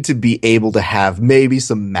need to be able to have maybe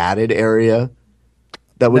some matted area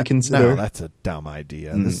that would consider. No, that's a dumb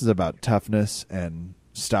idea. This is about toughness and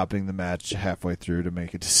stopping the match halfway through to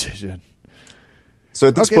make a decision. So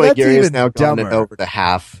at this Okay, point, that's Gary is even now gone dumber. over to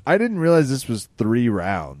half. I didn't realize this was 3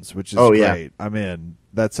 rounds, which is Oh, great. yeah. I'm in.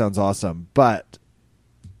 That sounds awesome. But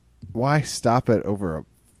why stop it over a...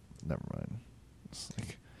 Never mind. It's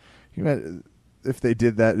like, if they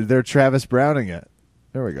did that, they're Travis Browning it.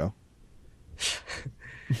 There we go.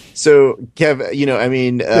 So, Kev,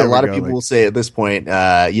 a lot of people Like- will say at this point,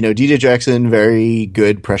 DJ Jackson, very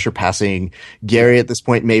good pressure passing. Gary at this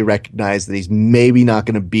point may recognize that he's maybe not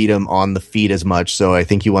going to beat him on the feet as much. So I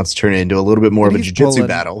think he wants to turn it into a little bit more of a He's jiu-jitsu pulling-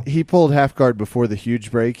 battle. He pulled half guard before the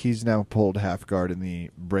huge break. He's now pulled half guard in the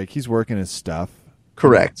break. He's working his stuff.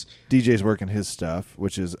 Correct. DJ's working his stuff,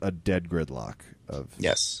 which is a dead gridlock of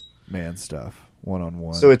Yes. man stuff,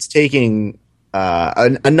 one-on-one. So it's taking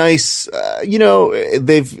a nice,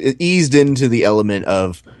 they've eased into the element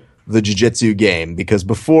of the jiu-jitsu game, because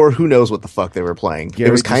before, who knows what the fuck they were playing. Gary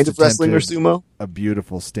It was just kind of wrestling or attempted sumo. a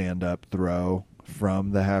beautiful stand-up throw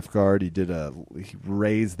from the half guard. He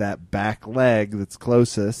raised that back leg that's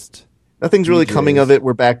closest. Nothing's really DJs. coming of it.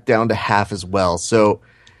 We're back down to half as well. So,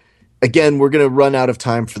 again, we're going to run out of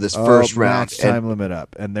time for this first round. Match time limit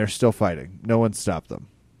up, and they're still fighting. No one stopped them.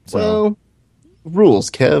 So Well, rules,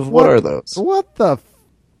 Kev. What are those? What the?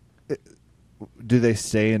 Do they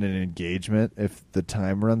stay in an engagement if the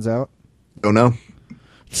time runs out? Don't know.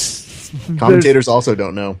 Commentators also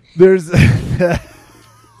don't know. There's.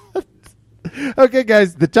 Okay,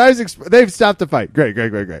 guys, the time's they've stopped the fight. Great.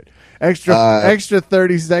 Extra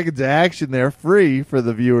 30 seconds of action there, free for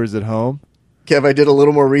the viewers at home. Kev, I did a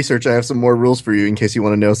little more research. I have some more rules for you in case you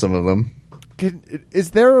want to know some of them.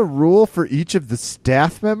 Is there a rule for each of the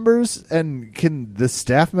staff members? And can the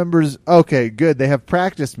staff members... Okay, good. They have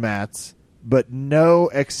practice mats, but no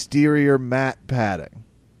exterior mat padding.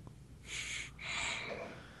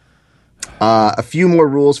 A few more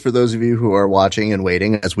rules for those of you who are watching and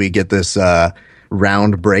waiting as we get this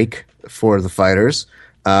round break for the fighters.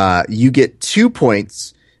 You get 2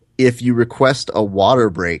 points if you request a water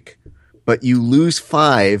break, but you lose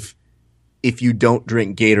 5 if you don't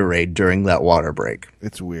drink Gatorade during that water break.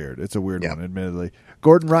 It's weird. It's a weird Yeah. one, admittedly.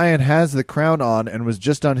 Gordon Ryan has the crown on and was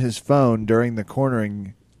just on his phone during the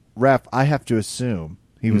cornering ref. I have to assume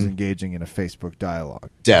he was engaging in a Facebook dialogue.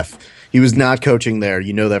 Def. He was not coaching there.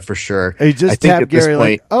 You know that for sure. He just I think tapped at this Gary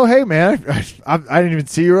point, like, "Oh, hey, man, I didn't even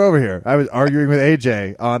see you over here. I was arguing with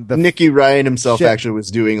AJ on the Nicky Ryan himself Shit. actually was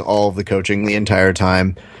doing all of the coaching the entire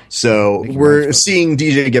time. So Nicky we're Ryan's seeing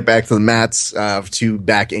DJ get back to the mats to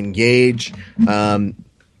back engage.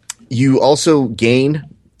 You also gain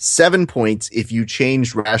 7 points if you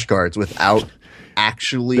change rash guards without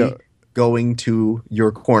actually No. going to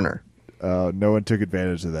your corner. No one took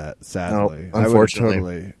advantage of that, sadly. No,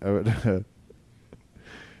 unfortunately. I would.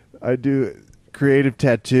 I do. Creative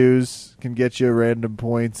tattoos can get you random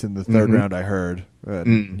points in the third round, I heard.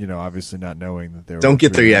 Obviously not knowing that they were. Don't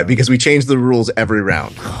get there 3 yet rounds. because we change the rules every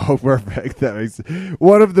round. Oh, perfect. That makes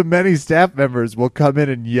one of the many staff members will come in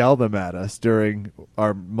and yell them at us during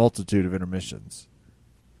our multitude of intermissions.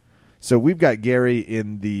 So we've got Gary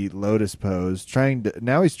in the lotus pose,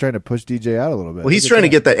 now he's trying to push DJ out a little bit. Well, he's trying to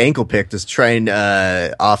get that ankle pick to try and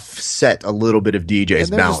offset a little bit of DJ's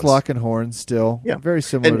and they're balance. just locking horns still. Yeah. Very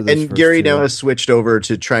similar to And, those and first Gary 2. now has switched over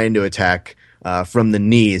to trying to attack from the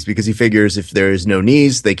knees because he figures if there's no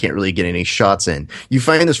knees, they can't really get any shots in. You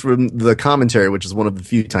find this from the commentary, which is one of the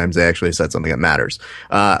few times they actually said something that matters.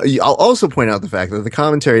 I'll also point out the fact that the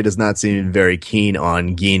commentary does not seem very keen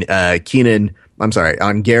on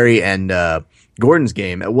on Gary and Gordon's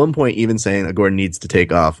game. At one point, even saying that Gordon needs to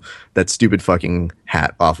take off that stupid fucking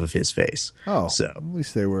hat off of his face. Oh, so at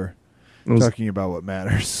least they were was- talking about what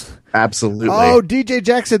matters. absolutely. Oh, DJ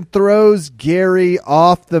Jackson throws Gary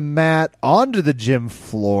off the mat onto the gym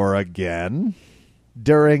floor again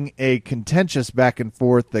during a contentious back and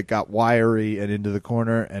forth that got wiry and into the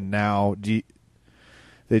corner. And now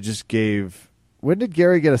they just gave. When did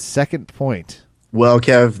Gary get a second point? Well,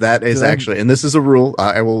 Kev, that is Did I- actually, and this is a rule.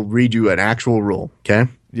 I will read you an actual rule. Okay.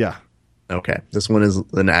 Yeah. Okay, this one is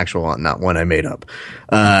an actual one, not one I made up.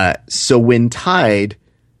 So when tied,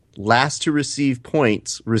 last to receive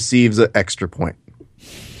points receives an extra point.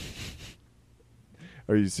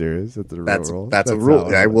 Are you serious? That's a real rule. That's a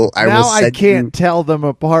rule. I will. Now I send can't you- tell them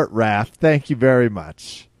apart, Raph. Thank you very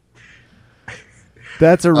much.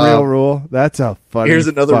 That's a real rule. That's a funny. Here's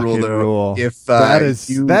another rule, fucking though. rule. If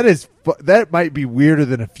that might be weirder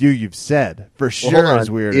than a few you've said. For sure, is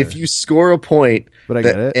weirder. If you score a point But I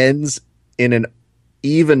get that it. ends in an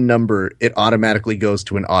even number, it automatically goes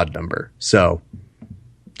to an odd number. So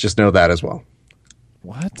just know that as well.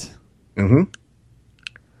 What? Mm-hmm.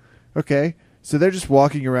 Okay, so they're just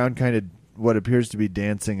walking around, kind of what appears to be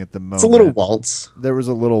dancing at the moment. It's a little waltz. There was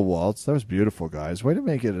a little waltz. That was beautiful, guys. Way to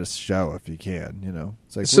make it a show if you can. You know,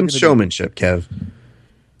 it's like Some we're gonna showmanship, Kev.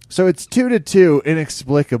 So it's 2-2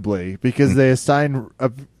 inexplicably because they assign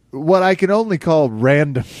what I can only call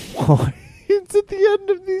random points at the end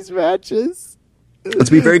of these matches. Let's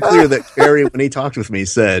be very clear that Gary, when he talked with me,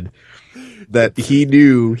 said that he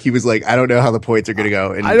knew, he was like, I don't know how the points are going to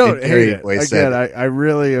go. And I don't and hate Gary it. always Again, said, I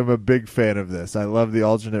really am a big fan of this. I love the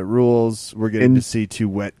alternate rules. We're getting to see two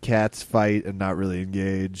wet cats fight and not really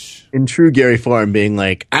engage. in true Gary form, being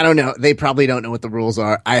like, I don't know. They probably don't know what the rules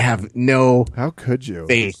are. I have no How could you?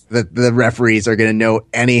 faith that the referees are going to know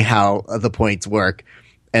anyhow the points work.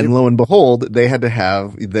 And lo and behold, they had to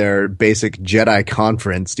have their basic Jedi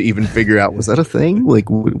conference to even figure out, was that a thing? Like,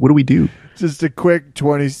 what do we do? Just a quick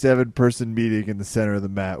 27-person meeting in the center of the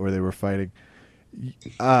mat where they were fighting.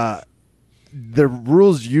 The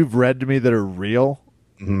rules you've read to me that are real,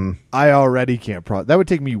 I already can't that would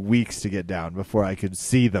take me weeks to get down before I could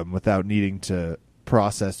see them without needing to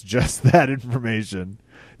process just that information.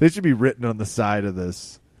 They should be written on the side of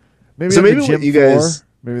this. Maybe So on the maybe gym what you floor. guys-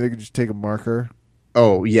 Maybe they could just take a marker.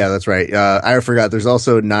 Oh, yeah, that's right. I forgot. There's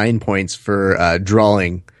also 9 points for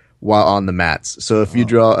drawing while on the mats. So if you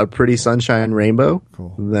draw a pretty sunshine rainbow,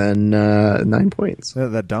 Cool. then 9 points.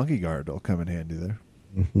 That donkey guard will come in handy there.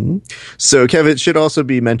 So, Kev, it should also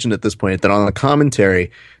be mentioned at this point that on the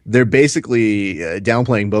commentary, they're basically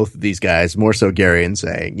downplaying both of these guys, more so Gary, and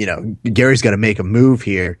saying, you know, Gary's got to make a move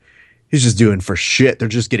here. He's just doing for shit. They're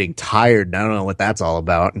just getting tired. And I don't know what that's all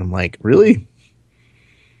about. And I'm like, really?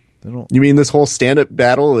 They don't. You mean this whole stand-up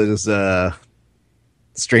battle is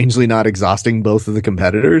strangely not exhausting both of the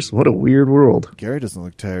competitors? What a weird world. Gary doesn't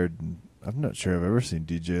look tired. I'm not sure I've ever seen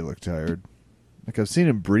DJ look tired. Like, I've seen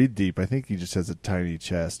him breathe deep. I think he just has a tiny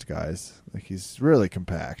chest, guys. Like, he's really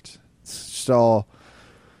compact. It's just all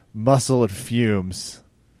muscle and fumes.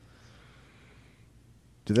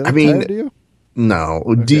 Do they look tired to you? No.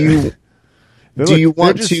 Do you They're you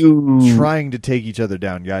want they're just to- trying to take each other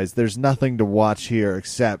down, guys? There's nothing to watch here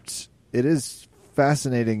except it is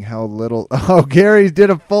fascinating how little. Oh, Gary did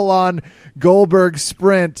a full-on Goldberg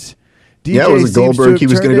sprint. DJ Yeah, it was a seems to Goldberg. have He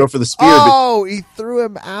was turned going to it- go for the spear, but Oh, he threw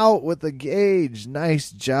him out with a gauge.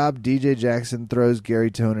 Nice job. DJ Jackson throws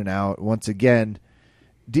Gary Tonin out once again.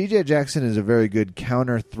 DJ Jackson is a very good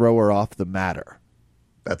counter thrower off the matter.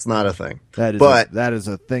 that's not a thing. That is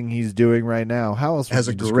a thing he's doing right now. How else would Has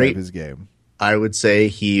you a describe great- his game? I would say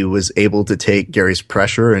he was able to take Gary's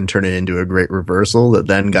pressure and turn it into a great reversal that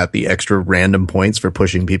then got the extra random points for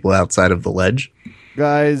pushing people outside of the ledge.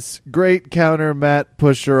 Guys, great counter mat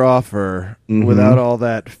pusher offer without all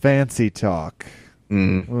that fancy talk.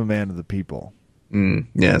 I'm a man of the people.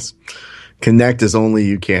 Yes. Connect as only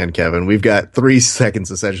you can, Kevin. We've got 3 seconds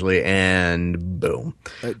essentially, and boom.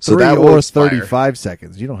 So 3 that will or expire. 35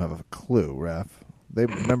 seconds. You don't have a clue, Raph. They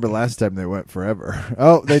remember last time they went forever.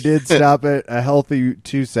 Oh, they did stop it a healthy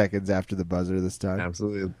 2 seconds after the buzzer this time.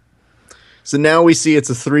 Absolutely. So now we see it's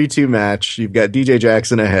a 3-2 match. You've got DJ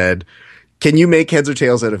Jackson ahead. Can you make heads or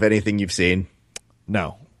tails out of anything you've seen?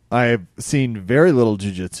 No. I've seen very little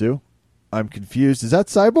jiu-jitsu. I'm confused. Is that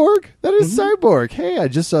Cyborg? That is Cyborg. Hey, I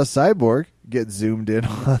just saw Cyborg get zoomed in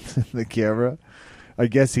on the camera. I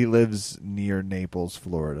guess he lives near Naples,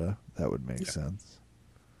 Florida. That would make sense.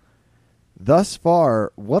 Thus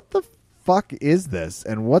far, what the fuck is this?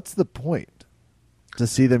 And what's the point? To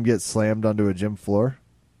see them get slammed onto a gym floor?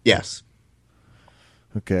 Yes.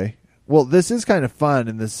 Okay. Well, this is kind of fun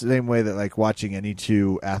in the same way that like watching any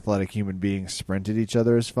two athletic human beings sprint at each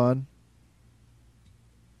other is fun.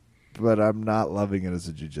 But I'm not loving it as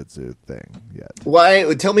a jiu-jitsu thing yet.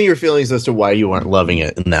 Why? Tell me your feelings as to why you aren't loving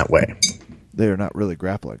it in that way. They are not really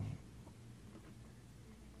grappling.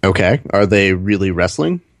 Okay. Are they really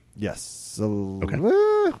wrestling? Yes. So, Okay.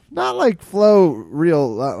 not like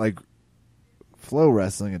not like flow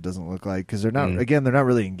wrestling it doesn't look like, because they're not, again, they're not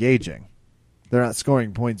really engaging. They're not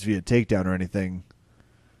scoring points via takedown or anything.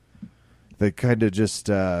 They're kind of just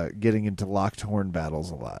getting into locked horn battles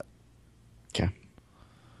a lot. Okay.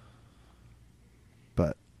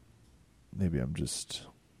 But maybe I'm just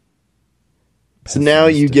So now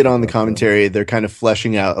you pessimistic get on the about them. commentary. They're kind of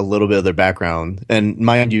fleshing out a little bit of their background. And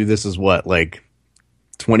mind you, this is what, like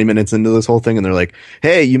 20 minutes into this whole thing. And they're like,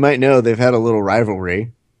 hey, you might know they've had a little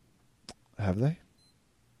rivalry. Have they?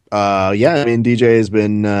 Yeah, I mean, DJ has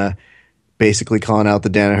been basically calling out the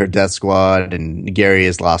Danaher Death Squad, and Gary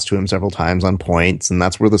has lost to him several times on points. And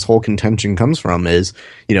that's where this whole contention comes from is,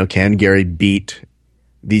 you know, can Gary beat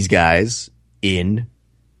these guys in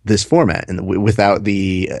this format and without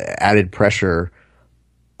the added pressure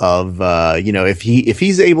of you know, if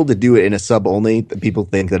he's able to do it in a sub only, people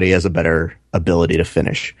think that he has a better ability to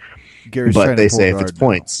finish. Gary's But trying they to pull say if guard it's now,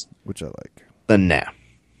 points, which I like. then nah.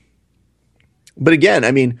 But again,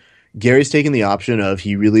 I mean, Gary's taking the option of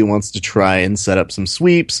he really wants to try and set up some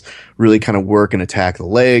sweeps, really kind of work and attack the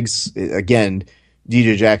legs. Again,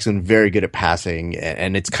 DJ Jackson very good at passing,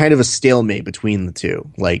 and it's kind of a stalemate between the two.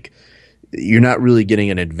 Like, you're not really getting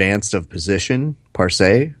an advance of position per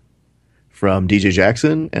se from DJ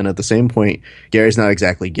Jackson, and at the same point, Gary's not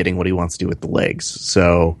exactly getting what he wants to do with the legs.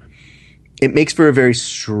 So it makes for a very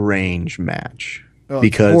strange match. Well,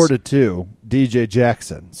 because it's 4-2, DJ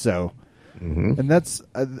Jackson. So, and that's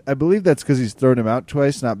I believe that's because he's thrown him out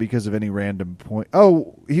twice, not because of any random point.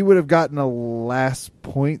 Oh, he would have gotten a last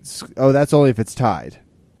points. Oh, that's only if it's tied.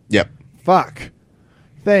 Yep. Fuck.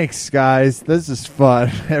 Thanks, guys. This is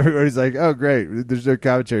fun. Everybody's like, oh, great. There's no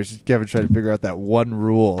commentary. It's just Kevin trying to figure out that one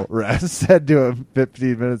rule Raz said to him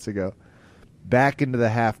 15 minutes ago. Back into the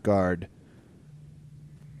half guard.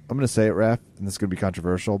 I'm going to say it, Raph, and this is going to be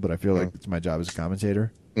controversial, but I feel like it's my job as a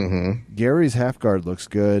commentator. Mm-hmm. Gary's half guard looks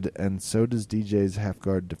good, and so does DJ's half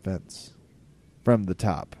guard defense from the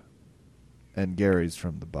top, and Gary's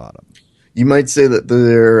from the bottom. You might say that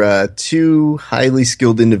they're two highly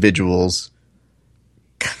skilled individuals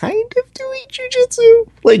kind of doing jujitsu.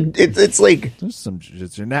 Like it's like There's some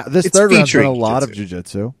jiu-jitsu. Now this It's third round's been featuring a lot of jujitsu.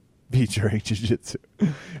 jiu-jitsu. Featuring jiu-jitsu.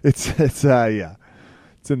 It's yeah.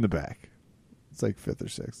 It's in the back. It's like 5th or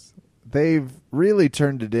 6th. They've really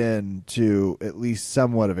turned it into at least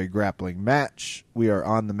somewhat of a grappling match. We are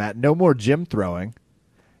on the mat. No more gym throwing.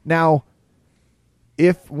 Now,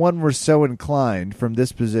 if one were so inclined from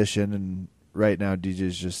this position, and right now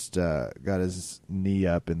DJ's just got his knee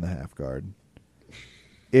up in the half guard.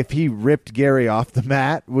 If he ripped Gary off the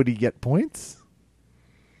mat, would he get points?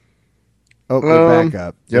 Oh, they're back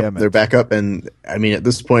up. Yep, Damn it. they're back up, and I mean at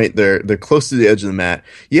this point they're close to the edge of the mat.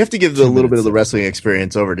 You have to give a little bit of the wrestling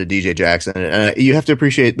experience over to DJ Jackson, and you have to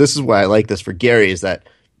appreciate. This is why I like this for Gary is that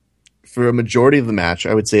for a majority of the match,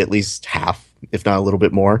 I would say at least half, if not a little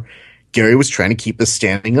bit more, Gary was trying to keep us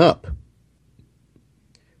standing up.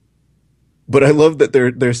 But I love that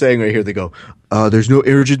they're saying right here. They go, "There's no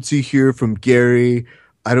urgency here from Gary.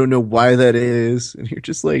 I don't know why that is." And you're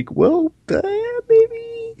just like, well,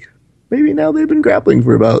 maybe now they've been grappling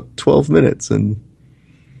for about 12 minutes. And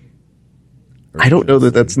I don't know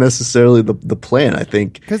that that's necessarily the plan. I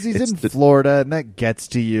think Because he's in Florida, and that gets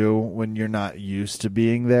to you when you're not used to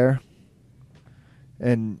being there.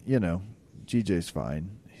 And, you know, GJ's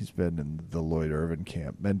fine. He's been in the Lloyd Irvin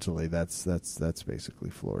camp. Mentally, that's basically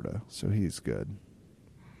Florida. So he's good.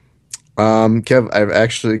 Kev, I've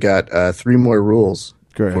actually got 3 more rules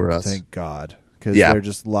Good. for us. Thank God. Because Yeah. they're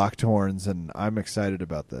just locked horns, and I'm excited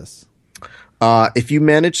about this. If you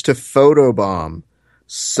manage to photobomb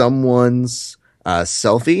someone's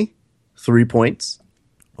selfie, 3 points.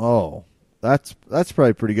 Oh, that's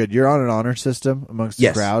probably pretty good. You're on an honor system amongst the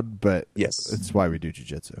Yes. crowd, but Yes. it's why we do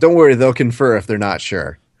jiu-jitsu. Don't worry, they'll confer if they're not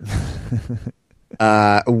sure.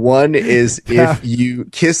 One is if you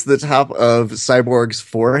kiss the top of Cyborg's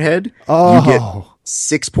forehead, you get Oh,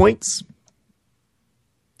 6 points.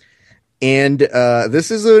 And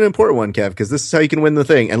this is an important one, Kev, because this is how you can win the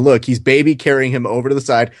thing. And look, he's baby carrying him over to the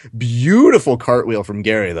side. Beautiful cartwheel from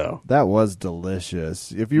Gary, though. that was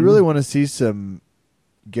delicious. If you really want to see some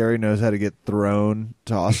Gary knows how to get thrown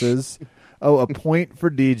tosses. A point for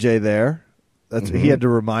DJ there. That's He had to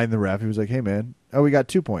remind the ref. He was like, hey, man. Oh, we got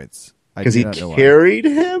 2 points. Because he carried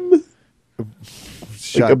him?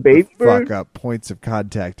 Shut a baby the fuck bird? up. Points of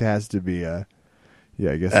contact has to be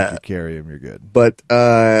yeah, I guess if you carry him, you're good. But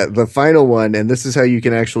the final one, and this is how you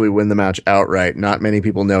can actually win the match outright. Not many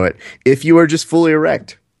people know it. If you are just fully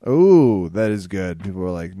erect. Oh, that is good. People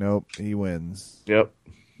are like, nope, he wins. Yep.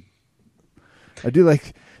 I do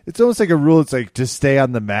like, it's almost like a rule. It's like to stay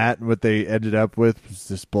on the mat. And what they ended up with was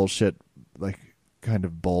this bullshit, like kind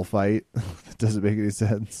of bullfight. That doesn't make any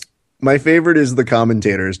sense. My favorite is the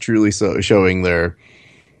commentators truly showing their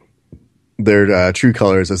true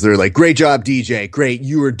colors as they're like, great job, DJ. Great.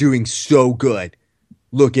 You are doing so good.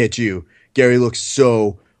 Look at you. Gary looks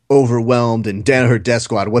so overwhelmed and Danaher Death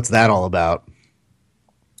Squad. What's that all about?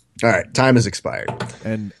 All right, time has expired.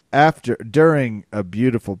 And during a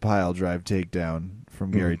beautiful pile drive takedown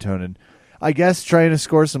from Gary Tonin, I guess trying to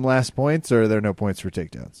score some last points, or are there no points for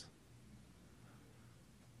takedowns?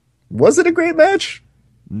 Was it a great match?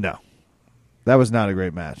 No. That was not a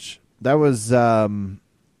great match. That was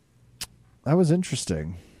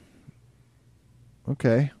interesting.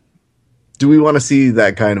 Okay. Do we want to see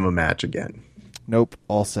that kind of a match again? Nope,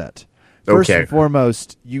 all set. First Okay. and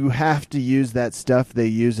foremost, you have to use that stuff they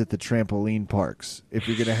use at the trampoline parks if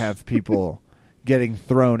you're going to have people getting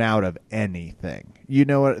thrown out of anything. You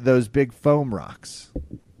know what? Those big foam rocks.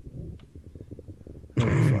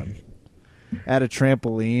 Fun. At a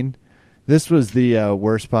trampoline, this was the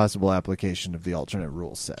worst possible application of the alternate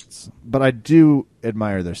rule sets. But I do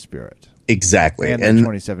admire their spirit. Exactly. And the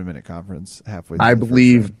 27-minute conference halfway through I the first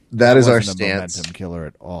believe round. that is our wasn't a stance. momentum killer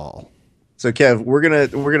at all. So, Kev, we're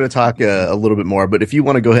gonna talk a little bit more, but if you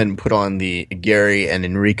want to go ahead and put on the Gary and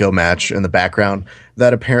Enrico match in the background,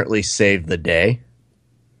 that apparently saved the day.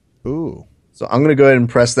 Ooh. So I'm gonna go ahead and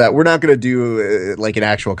press that. We're not gonna do like an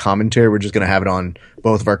actual commentary. We're just gonna have it on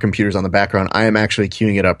both of our computers on the background. I am actually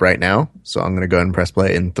queuing it up right now, so I'm gonna go ahead and press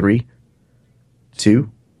play in 3,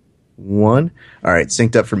 2, 1. All right,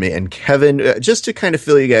 synced up for me and Kevin. Just to kind of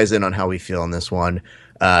fill you guys in on how we feel on this one.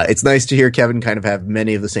 It's nice to hear Kevin kind of have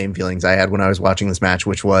many of the same feelings I had when I was watching this match,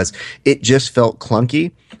 which was it just felt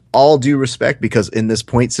clunky. All due respect, because in this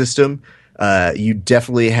point system, you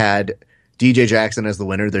definitely had DJ Jackson as the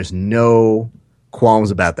winner. There's no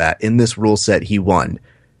qualms about that. In this rule set, he won.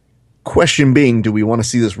 Question being, do we want to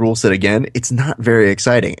see this rule set again? It's not very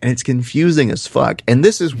exciting, and it's confusing as fuck. And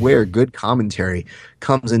this is where good commentary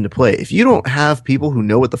comes into play. If you don't have people who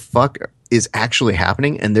know what the fuck is actually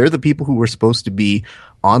happening, and they're the people who were supposed to be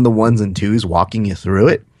on the ones and twos walking you through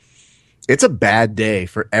it, it's a bad day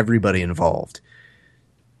for everybody involved.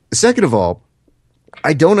 Second of all,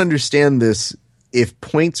 I don't understand this. If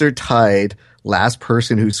points are tied, last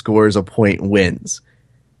person who scores a point wins.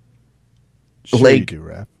 Sure Like, you do,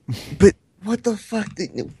 Rap. But what the fuck?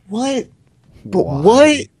 What? But Why?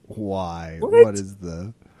 what? Why? What?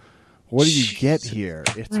 What do you get here?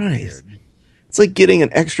 It's Christ. weird. It's like getting an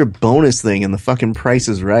extra bonus thing and the fucking Price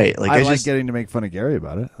is Right. Like, I like just getting to make fun of Gary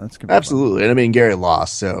about it. That's gonna be absolutely. And I mean, Gary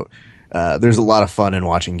lost, so there's a lot of fun in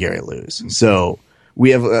watching Gary lose. So we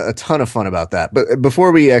have a ton of fun about that. But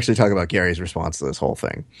before we actually talk about Gary's response to this whole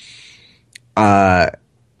thing, I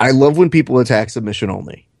love when people attack submission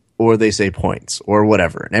only, or they say points, or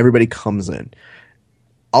whatever, and everybody comes in.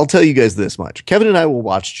 I'll tell you guys this much. Kevin and I will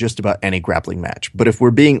watch just about any grappling match, but if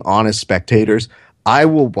we're being honest spectators, I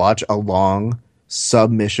will watch a long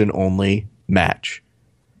submission-only match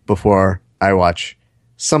before I watch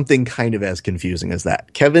something kind of as confusing as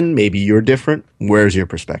that. Kevin, maybe you're different. Where's your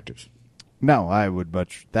perspective? No, I would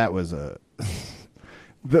much. That was a.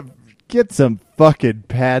 Get some fucking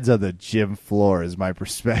pads on the gym floor is my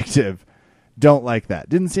perspective. Don't like that.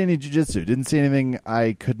 Didn't see any jiu-jitsu. Didn't see anything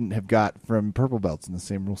I couldn't have got from purple belts in the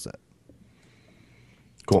same rule set.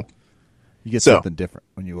 Cool. You get something different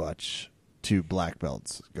when you watch two black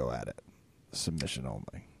belts go at it. Submission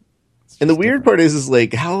only. And the weird part is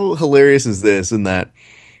like, how hilarious is this in that,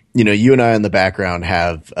 you know, you and I in the background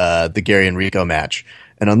have the Gary Enrico match.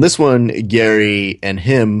 And on this one, Gary and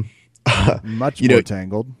him, much more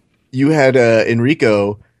tangled. You had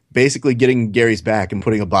Enrico basically getting Gary's back and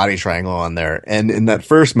putting a body triangle on there. And in that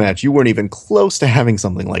first match, you weren't even close to having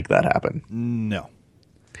something like that happen. No.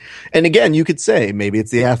 And again, you could say maybe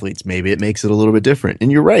it's the athletes. Maybe it makes it a little bit different.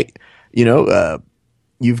 And you're right. You know,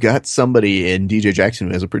 you've got somebody in DJ Jackson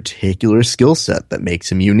who has a particular skill set that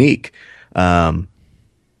makes him unique.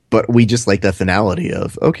 But we just like the finality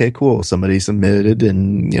of, okay, cool. Somebody submitted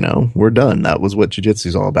and, you know, we're done. That was what jiu-jitsu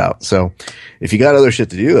is all about. So if you got other shit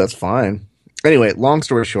to do, that's fine. Anyway, long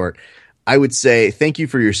story short, I would say thank you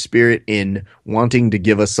for your spirit in wanting to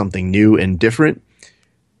give us something new and different.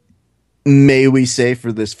 May we say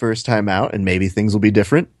for this first time out, and maybe things will be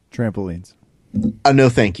different. Trampolines. No,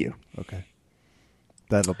 thank you. Okay.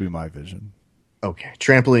 That'll be my vision. Okay.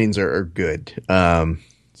 Trampolines are good.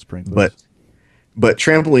 Sprinklers. But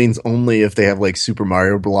trampolines only if they have like Super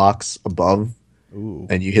Mario blocks above. Ooh.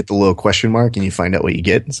 And you hit the little question mark and you find out what you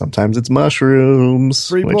get. And sometimes it's mushrooms.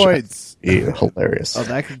 3 points. Hilarious. Oh,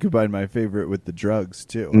 that could combine my favorite with the drugs,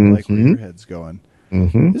 too. I like where your head's going.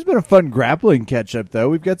 Mm-hmm. This has been a fun grappling catch-up, though.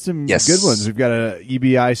 We've got some Yes. good ones. We've got a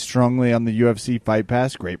EBI strongly on the UFC Fight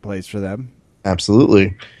Pass. Great place for them.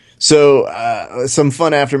 Absolutely. So some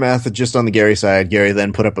fun aftermath just on the Gary side. Gary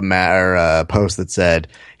then put up a post that said,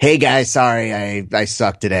 "Hey guys, sorry I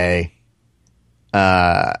sucked today.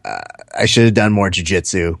 I should have done more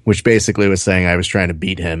jiu-jitsu," which basically was saying I was trying to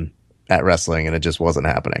beat him at wrestling, and it just wasn't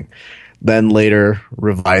happening. Then later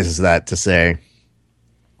revises that to say,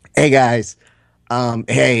 hey guys,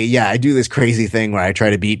 hey, yeah, I do this crazy thing where I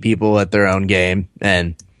try to beat people at their own game,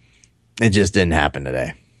 and it just didn't happen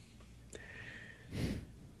today.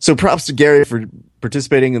 So props to Gary for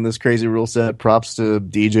participating in this crazy rule set. Props to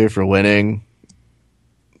DJ for winning.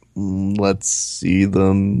 Let's see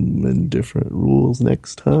them in different rules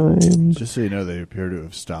next time. Just so you know, they appear to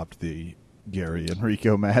have stopped the Gary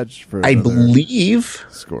Enrico match for I believe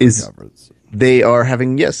they are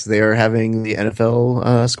having the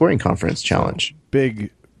NFL scoring conference challenge.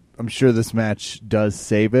 Big. I'm sure this match does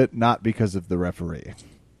save it, not because of the referee.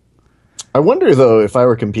 I wonder, though, if I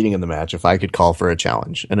were competing in the match, if I could call for a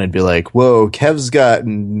challenge. And I'd be like, whoa, Kev's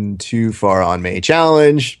gotten too far on me.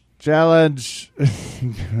 Challenge. That's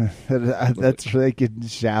they can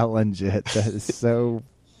challenge it. That is so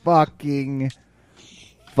fucking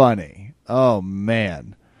funny. Oh,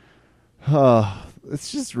 man. Oh,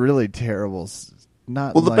 it's just really terrible.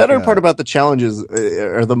 Not well, the better part about the challenges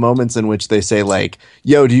are the moments in which they say, like,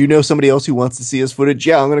 yo, do you know somebody else who wants to see his footage?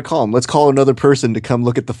 Yeah, I'm going to call him. Let's call another person to come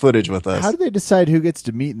look at the footage with us. How do they decide who gets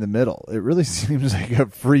to meet in the middle? It really seems like a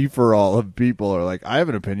free-for-all of people are like, I have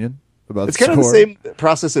an opinion about it's kind of the same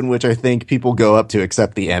process in which I think people go up to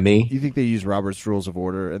accept the Emmy. You think they use Robert's Rules of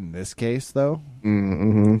Order in this case, though?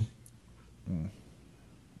 Mm-hmm.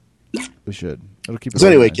 We should. It'll keep it so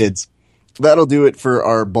anyway, organized. kids. That'll do it for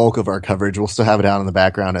our bulk of our coverage. We'll still have it out in the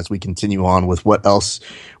background as we continue on with what else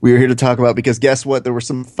we are here to talk about, because guess what? There were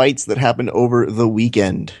some fights that happened over the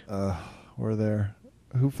weekend. Were there?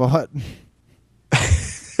 Who fought?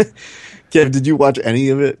 Kev, did you watch any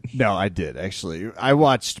of it? No, I did, actually. I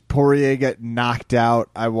watched Poirier get knocked out.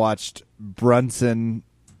 I watched Brunson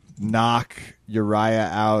knock Uriah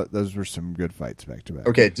out. Those were some good fights back to back.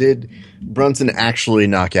 Okay, did Brunson actually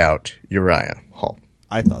knock out Uriah Hall?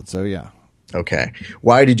 I thought so, yeah. Okay.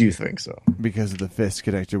 Why did you think so? Because of the fist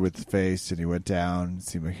connected with the face, and he went down. It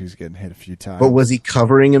seemed like he was getting hit a few times. But was he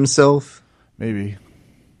covering himself? Maybe.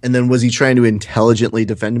 And then was he trying to intelligently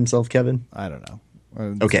defend himself, Kevin? I don't know.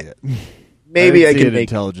 Okay. Maybe I can make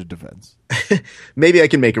intelligent defense. Maybe I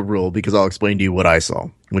can make a rule, because I'll explain to you what I saw,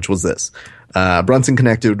 which was this. Brunson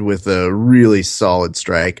connected with a really solid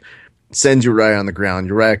strike, sends Uriah on the ground.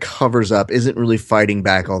 Uriah covers up, isn't really fighting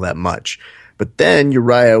back all that much. But then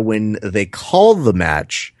Uriah, when they call the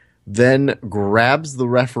match, then grabs the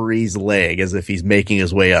referee's leg as if he's making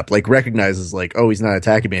his way up. Like, recognizes, like, oh, he's not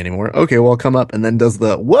attacking me anymore. Okay, well, I'll come up. And then does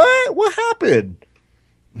the, what? What happened?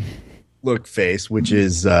 Look face, which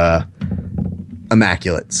is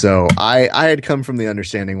immaculate. So I had come from the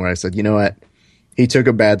understanding where I said, you know what? He took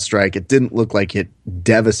a bad strike. It didn't look like it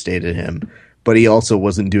devastated him, but he also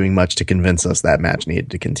wasn't doing much to convince us that match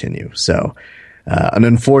needed to continue. So an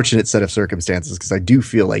unfortunate set of circumstances, because I do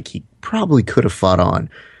feel like he probably could have fought on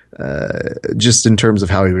just in terms of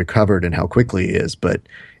how he recovered and how quickly he is. But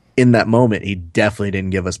in that moment, he definitely didn't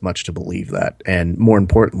give us much to believe that. And more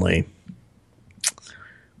importantly,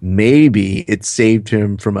 maybe it saved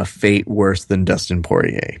him from a fate worse than Dustin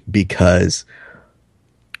Poirier, because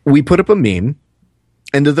we put up a meme.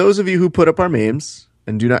 And to those of you who put up our memes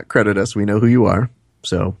and do not credit us, we know who you are.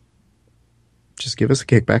 So just give us a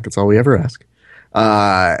kickback. That's all we ever ask.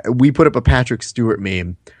 We put up a Patrick Stewart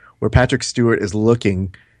meme where Patrick Stewart is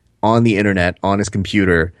looking on the internet on his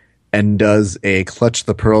computer and does a clutch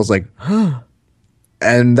the pearls like, huh.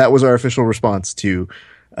 And that was our official response to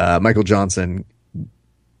Michael Johnson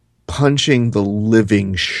punching the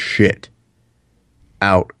living shit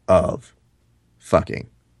out of fucking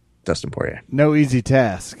Dustin Poirier. No easy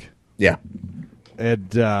task. Yeah.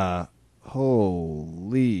 And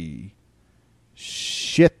holy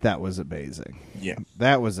shit, that was amazing. Yeah.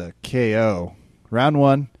 That was a KO. Round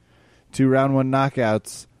one, 2 round one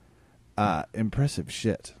knockouts. Impressive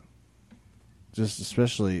shit. Just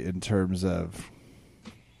especially in terms of,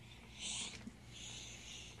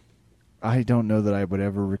 I don't know that I would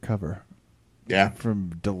ever recover. Yeah.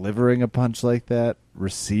 From delivering a punch like that,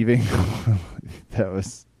 receiving, that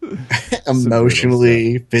was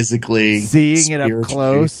emotionally, physically, seeing it up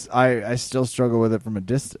close. I still struggle with it from a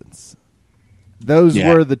distance. Those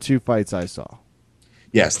were the 2 fights I saw.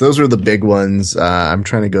 Yes, those were the big ones. I'm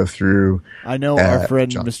trying to go through. I know our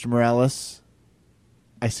friend Mr. Morales,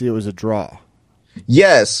 I see it was a draw.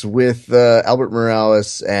 Yes, with Albert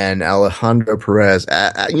Morales and Alejandro Perez.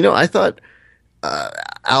 I thought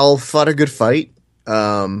Al fought a good fight.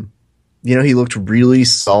 He looked really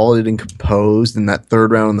solid and composed in that 3rd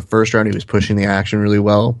round. In the 1st round, he was pushing the action really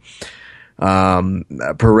well.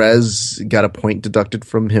 Perez got a point deducted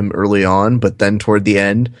from him early on, but then toward the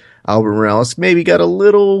end, Albert Morales maybe got a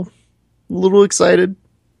little excited.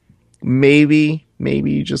 maybe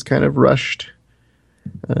you just kind of rushed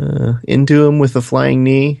into him with a flying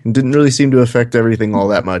knee. It didn't really seem to affect everything all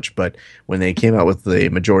that much, but when they came out with the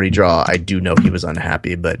majority draw, I do know he was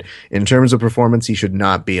unhappy. But in terms of performance, he should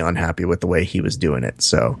not be unhappy with the way he was doing it.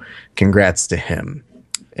 So congrats to him.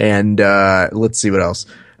 And let's see what else.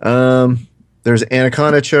 There's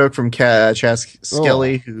Anaconda Choke from Chas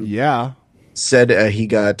Skelly, who said he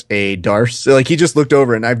got a Darce. Like, he just looked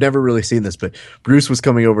over, and I've never really seen this, but Bruce was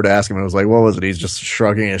coming over to ask him, and I was like, what was it? He's just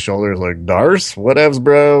shrugging his shoulders like, Darce? Whatevs,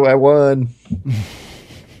 bro. I won.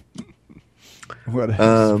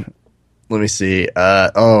 Let me see.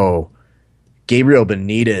 Gabriel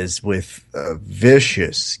Benitez with a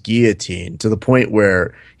vicious guillotine to the point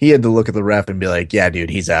where he had to look at the ref and be like, yeah, dude,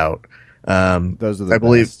 he's out. Those are the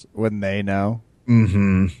best when they know.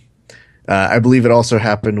 Mm-hmm. I believe it also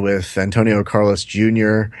happened with Antonio Carlos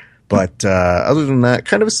Jr., but other than that,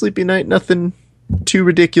 kind of a sleepy night. Nothing too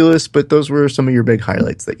ridiculous, but those were some of your big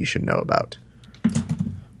highlights that you should know about.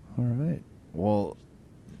 All right. Well,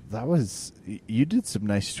 that was... You did some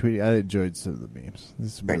nice tweeting. I enjoyed some of the memes.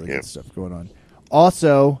 There's some really good stuff going on.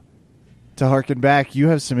 Also, to harken back, you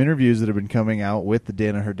have some interviews that have been coming out with the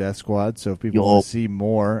Danaher Death Squad, so if people want to see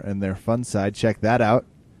more and their fun side, check that out.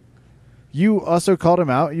 You also called him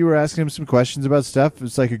out. You were asking him some questions about stuff.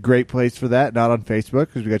 It's like a great place for that, not on Facebook,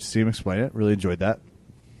 because we got to see him explain it. Really enjoyed that.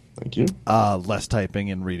 Thank you. Less typing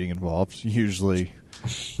and reading involved. Usually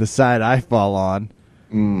the side I fall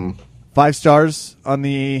on. 5 stars on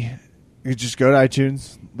the... You just go to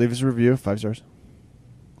iTunes, leave us a review, 5 stars.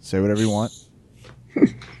 Say whatever you want.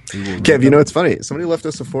 Kev, you know what's funny? Somebody left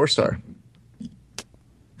us a 4-star.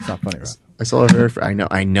 It's not funny, right? I saw it.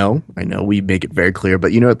 I know. We make it very clear,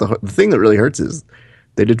 but you know what? The thing that really hurts is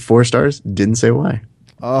they did 4 stars, didn't say why.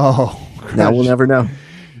 Oh, now we'll never know.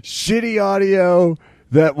 Shitty audio.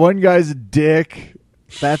 That one guy's a dick.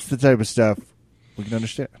 That's the type of stuff we can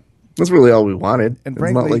understand. That's really all we wanted. And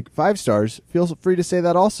frankly, 5 stars. Feel free to say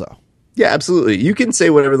that also. Yeah, absolutely. You can say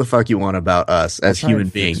whatever the fuck you want about us as human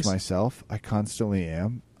beings. Fix myself. I constantly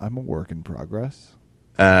am. I'm a work in progress.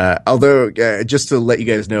 Although, just to let you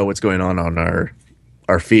guys know what's going on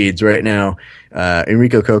our feeds right now,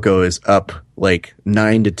 Enrico Coco is up like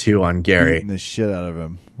 9-2 on Gary. Beating the shit out of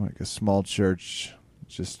him like a small church,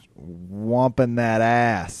 just whomping that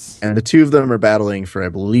ass. And the two of them are battling for, I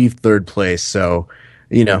believe, 3rd place. So,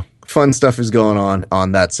 you know, fun stuff is going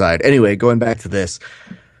on that side. Anyway, going back to this.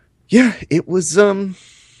 Yeah, it was an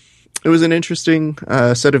interesting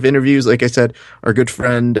set of interviews. Like I said, our good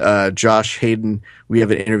friend Josh Hayden, we have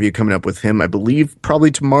an interview coming up with him, I believe,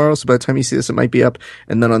 probably tomorrow. So by the time you see this, it might be up.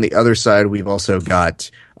 And then on the other side, we've also got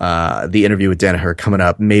the interview with Danaher coming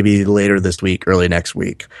up maybe later this week, early next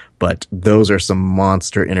week. But those are some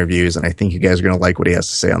monster interviews, and I think you guys are going to like what he has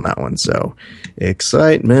to say on that one. So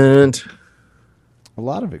excitement. A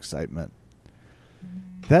lot of excitement.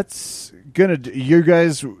 That's going to... You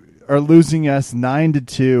guys... are losing us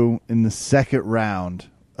 9-2 in the second round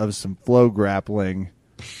of some flow grappling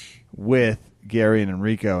with Gary and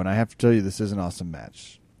Enrico. And I have to tell you, this is an awesome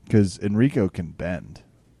match because Enrico can bend.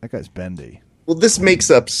 That guy's bendy. Well, this makes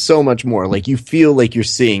up so much more. Like, you feel like you're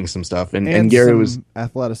seeing some stuff. And Gary was...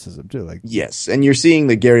 athleticism, too. Like, yes, and you're seeing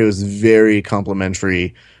that Gary was very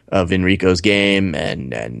complimentary of Enrico's game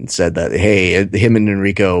and said that, hey, him and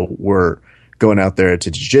Enrico were... going out there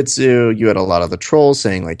to jiu-jitsu. You had a lot of the trolls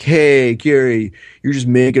saying like, hey, Gary, you're just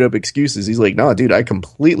making up excuses. He's like, no, dude, I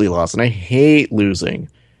completely lost, and I hate losing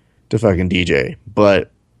to fucking DJ.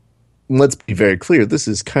 But let's be very clear, this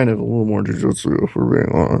is kind of a little more jiu-jitsu, if we're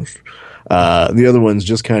being honest. The other one's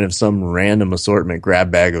just kind of some random assortment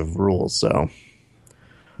grab bag of rules, so.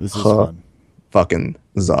 This is fun. Fucking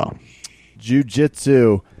za.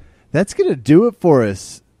 Jiu-jitsu. That's going to do it for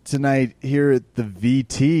us tonight here at the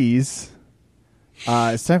VTs.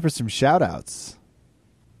 It's time for some shout-outs.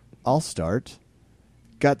 I'll start.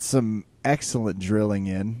 Got some excellent drilling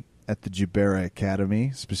in at the Jubera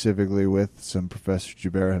Academy, specifically with some Professor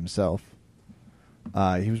Jubera himself.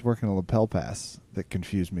 He was working a lapel pass that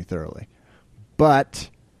confused me thoroughly. But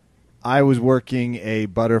I was working a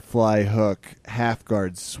butterfly hook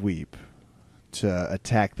half-guard sweep to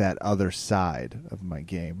attack that other side of my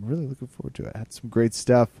game. Really looking forward to it. I had some great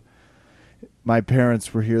stuff. My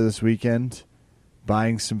parents were here this weekend,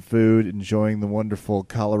 buying some food, enjoying the wonderful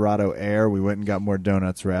Colorado air. We went and got more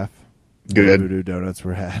donuts, Raf. Good. Voodoo donuts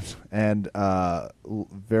were had. And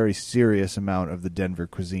very serious amount of the Denver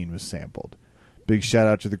cuisine was sampled. Big shout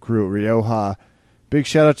out to the crew at Rioja. Big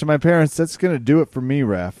shout out to my parents. That's going to do it for me,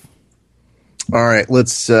 Raf. All right,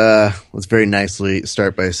 let's very nicely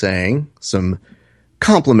start by saying some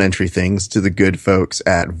complimentary things to the good folks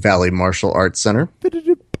at Valley Martial Arts Center.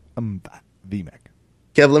 I'm VMAC.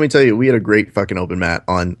 Kev, let me tell you, we had a great fucking open mat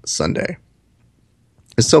on Sunday.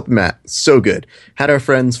 This open mat, so good. Had our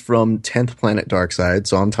friends from 10th Planet Darkside,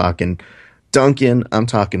 so I'm talking Duncan, I'm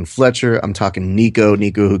talking Fletcher, I'm talking Nico,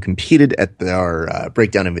 who competed at our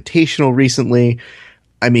Breakdown Invitational recently.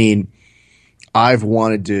 I mean, I've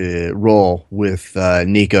wanted to roll with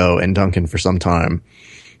Nico and Duncan for some time,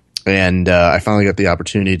 and I finally got the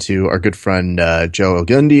opportunity to. Our good friend Joe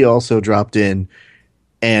Ogundi also dropped in,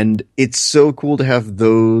 and it's so cool to have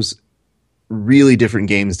those really different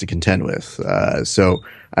games to contend with. So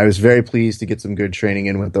I was very pleased to get some good training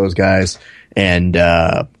in with those guys, and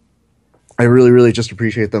I really, really just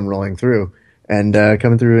appreciate them rolling through and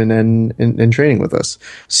coming through and training with us.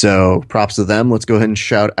 So props to them. Let's go ahead and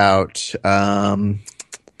shout out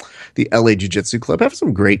the LA Jiu-Jitsu Club. Have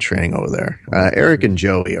some great training over there. Eric and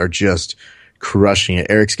Joey are just crushing it.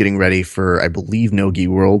 Eric's getting ready for, I believe, No-Gi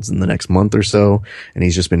Worlds in the next month or so, and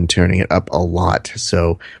he's just been turning it up a lot.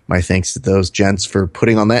 So my thanks to those gents for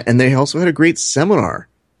putting on that. And they also had a great seminar.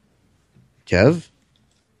 Kev?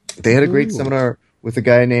 They had a great seminar with a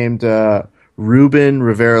guy named Ruben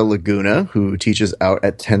Rivera Laguna, who teaches out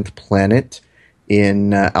at 10th Planet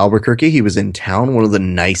in Albuquerque. He was in town, one of the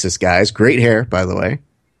nicest guys. Great hair, by the way.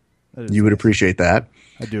 You would appreciate that.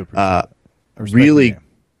 I do appreciate that.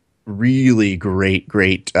 Really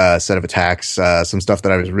great set of attacks. Some stuff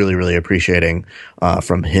that I was really appreciating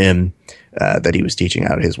from him that he was teaching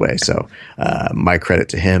out his way. So my credit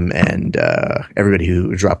to him and everybody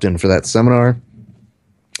who dropped in for that seminar.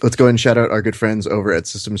 Let's go ahead and shout out our good friends over at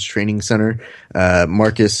Systems Training Center.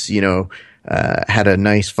 Marcus, had a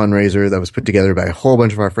nice fundraiser that was put together by a whole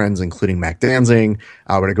bunch of our friends, including Mac Danzing,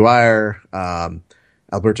 Albert Aguirre,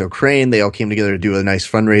 Alberto Crane. They all came together to do a nice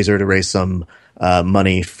fundraiser to raise some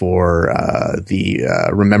money for the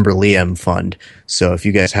Remember Liam Fund. So if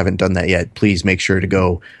you guys haven't done that yet, please make sure to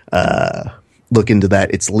go look into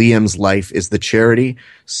that. It's Liam's Life is the charity.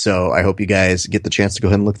 So I hope you guys get the chance to go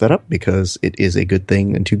ahead and look that up because it is a good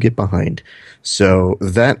thing and to get behind. So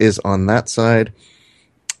that is on that side.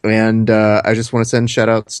 And I just want to send shout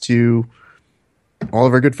outs to all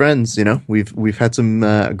of our good friends. We've had some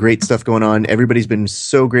great stuff going on. Everybody's been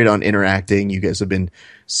so great on interacting. You guys have been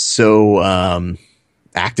so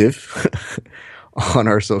active on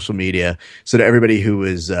our social media. So to everybody who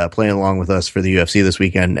was playing along with us for the UFC this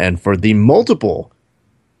weekend and for the multiple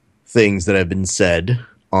things that have been said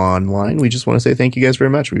online, we just want to say thank you guys very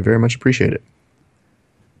much. We very much appreciate it.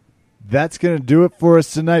 That's going to do it for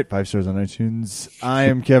us tonight. 5 stars on iTunes. I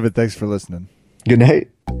am Kevin. Thanks for listening. Good night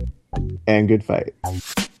and good fight.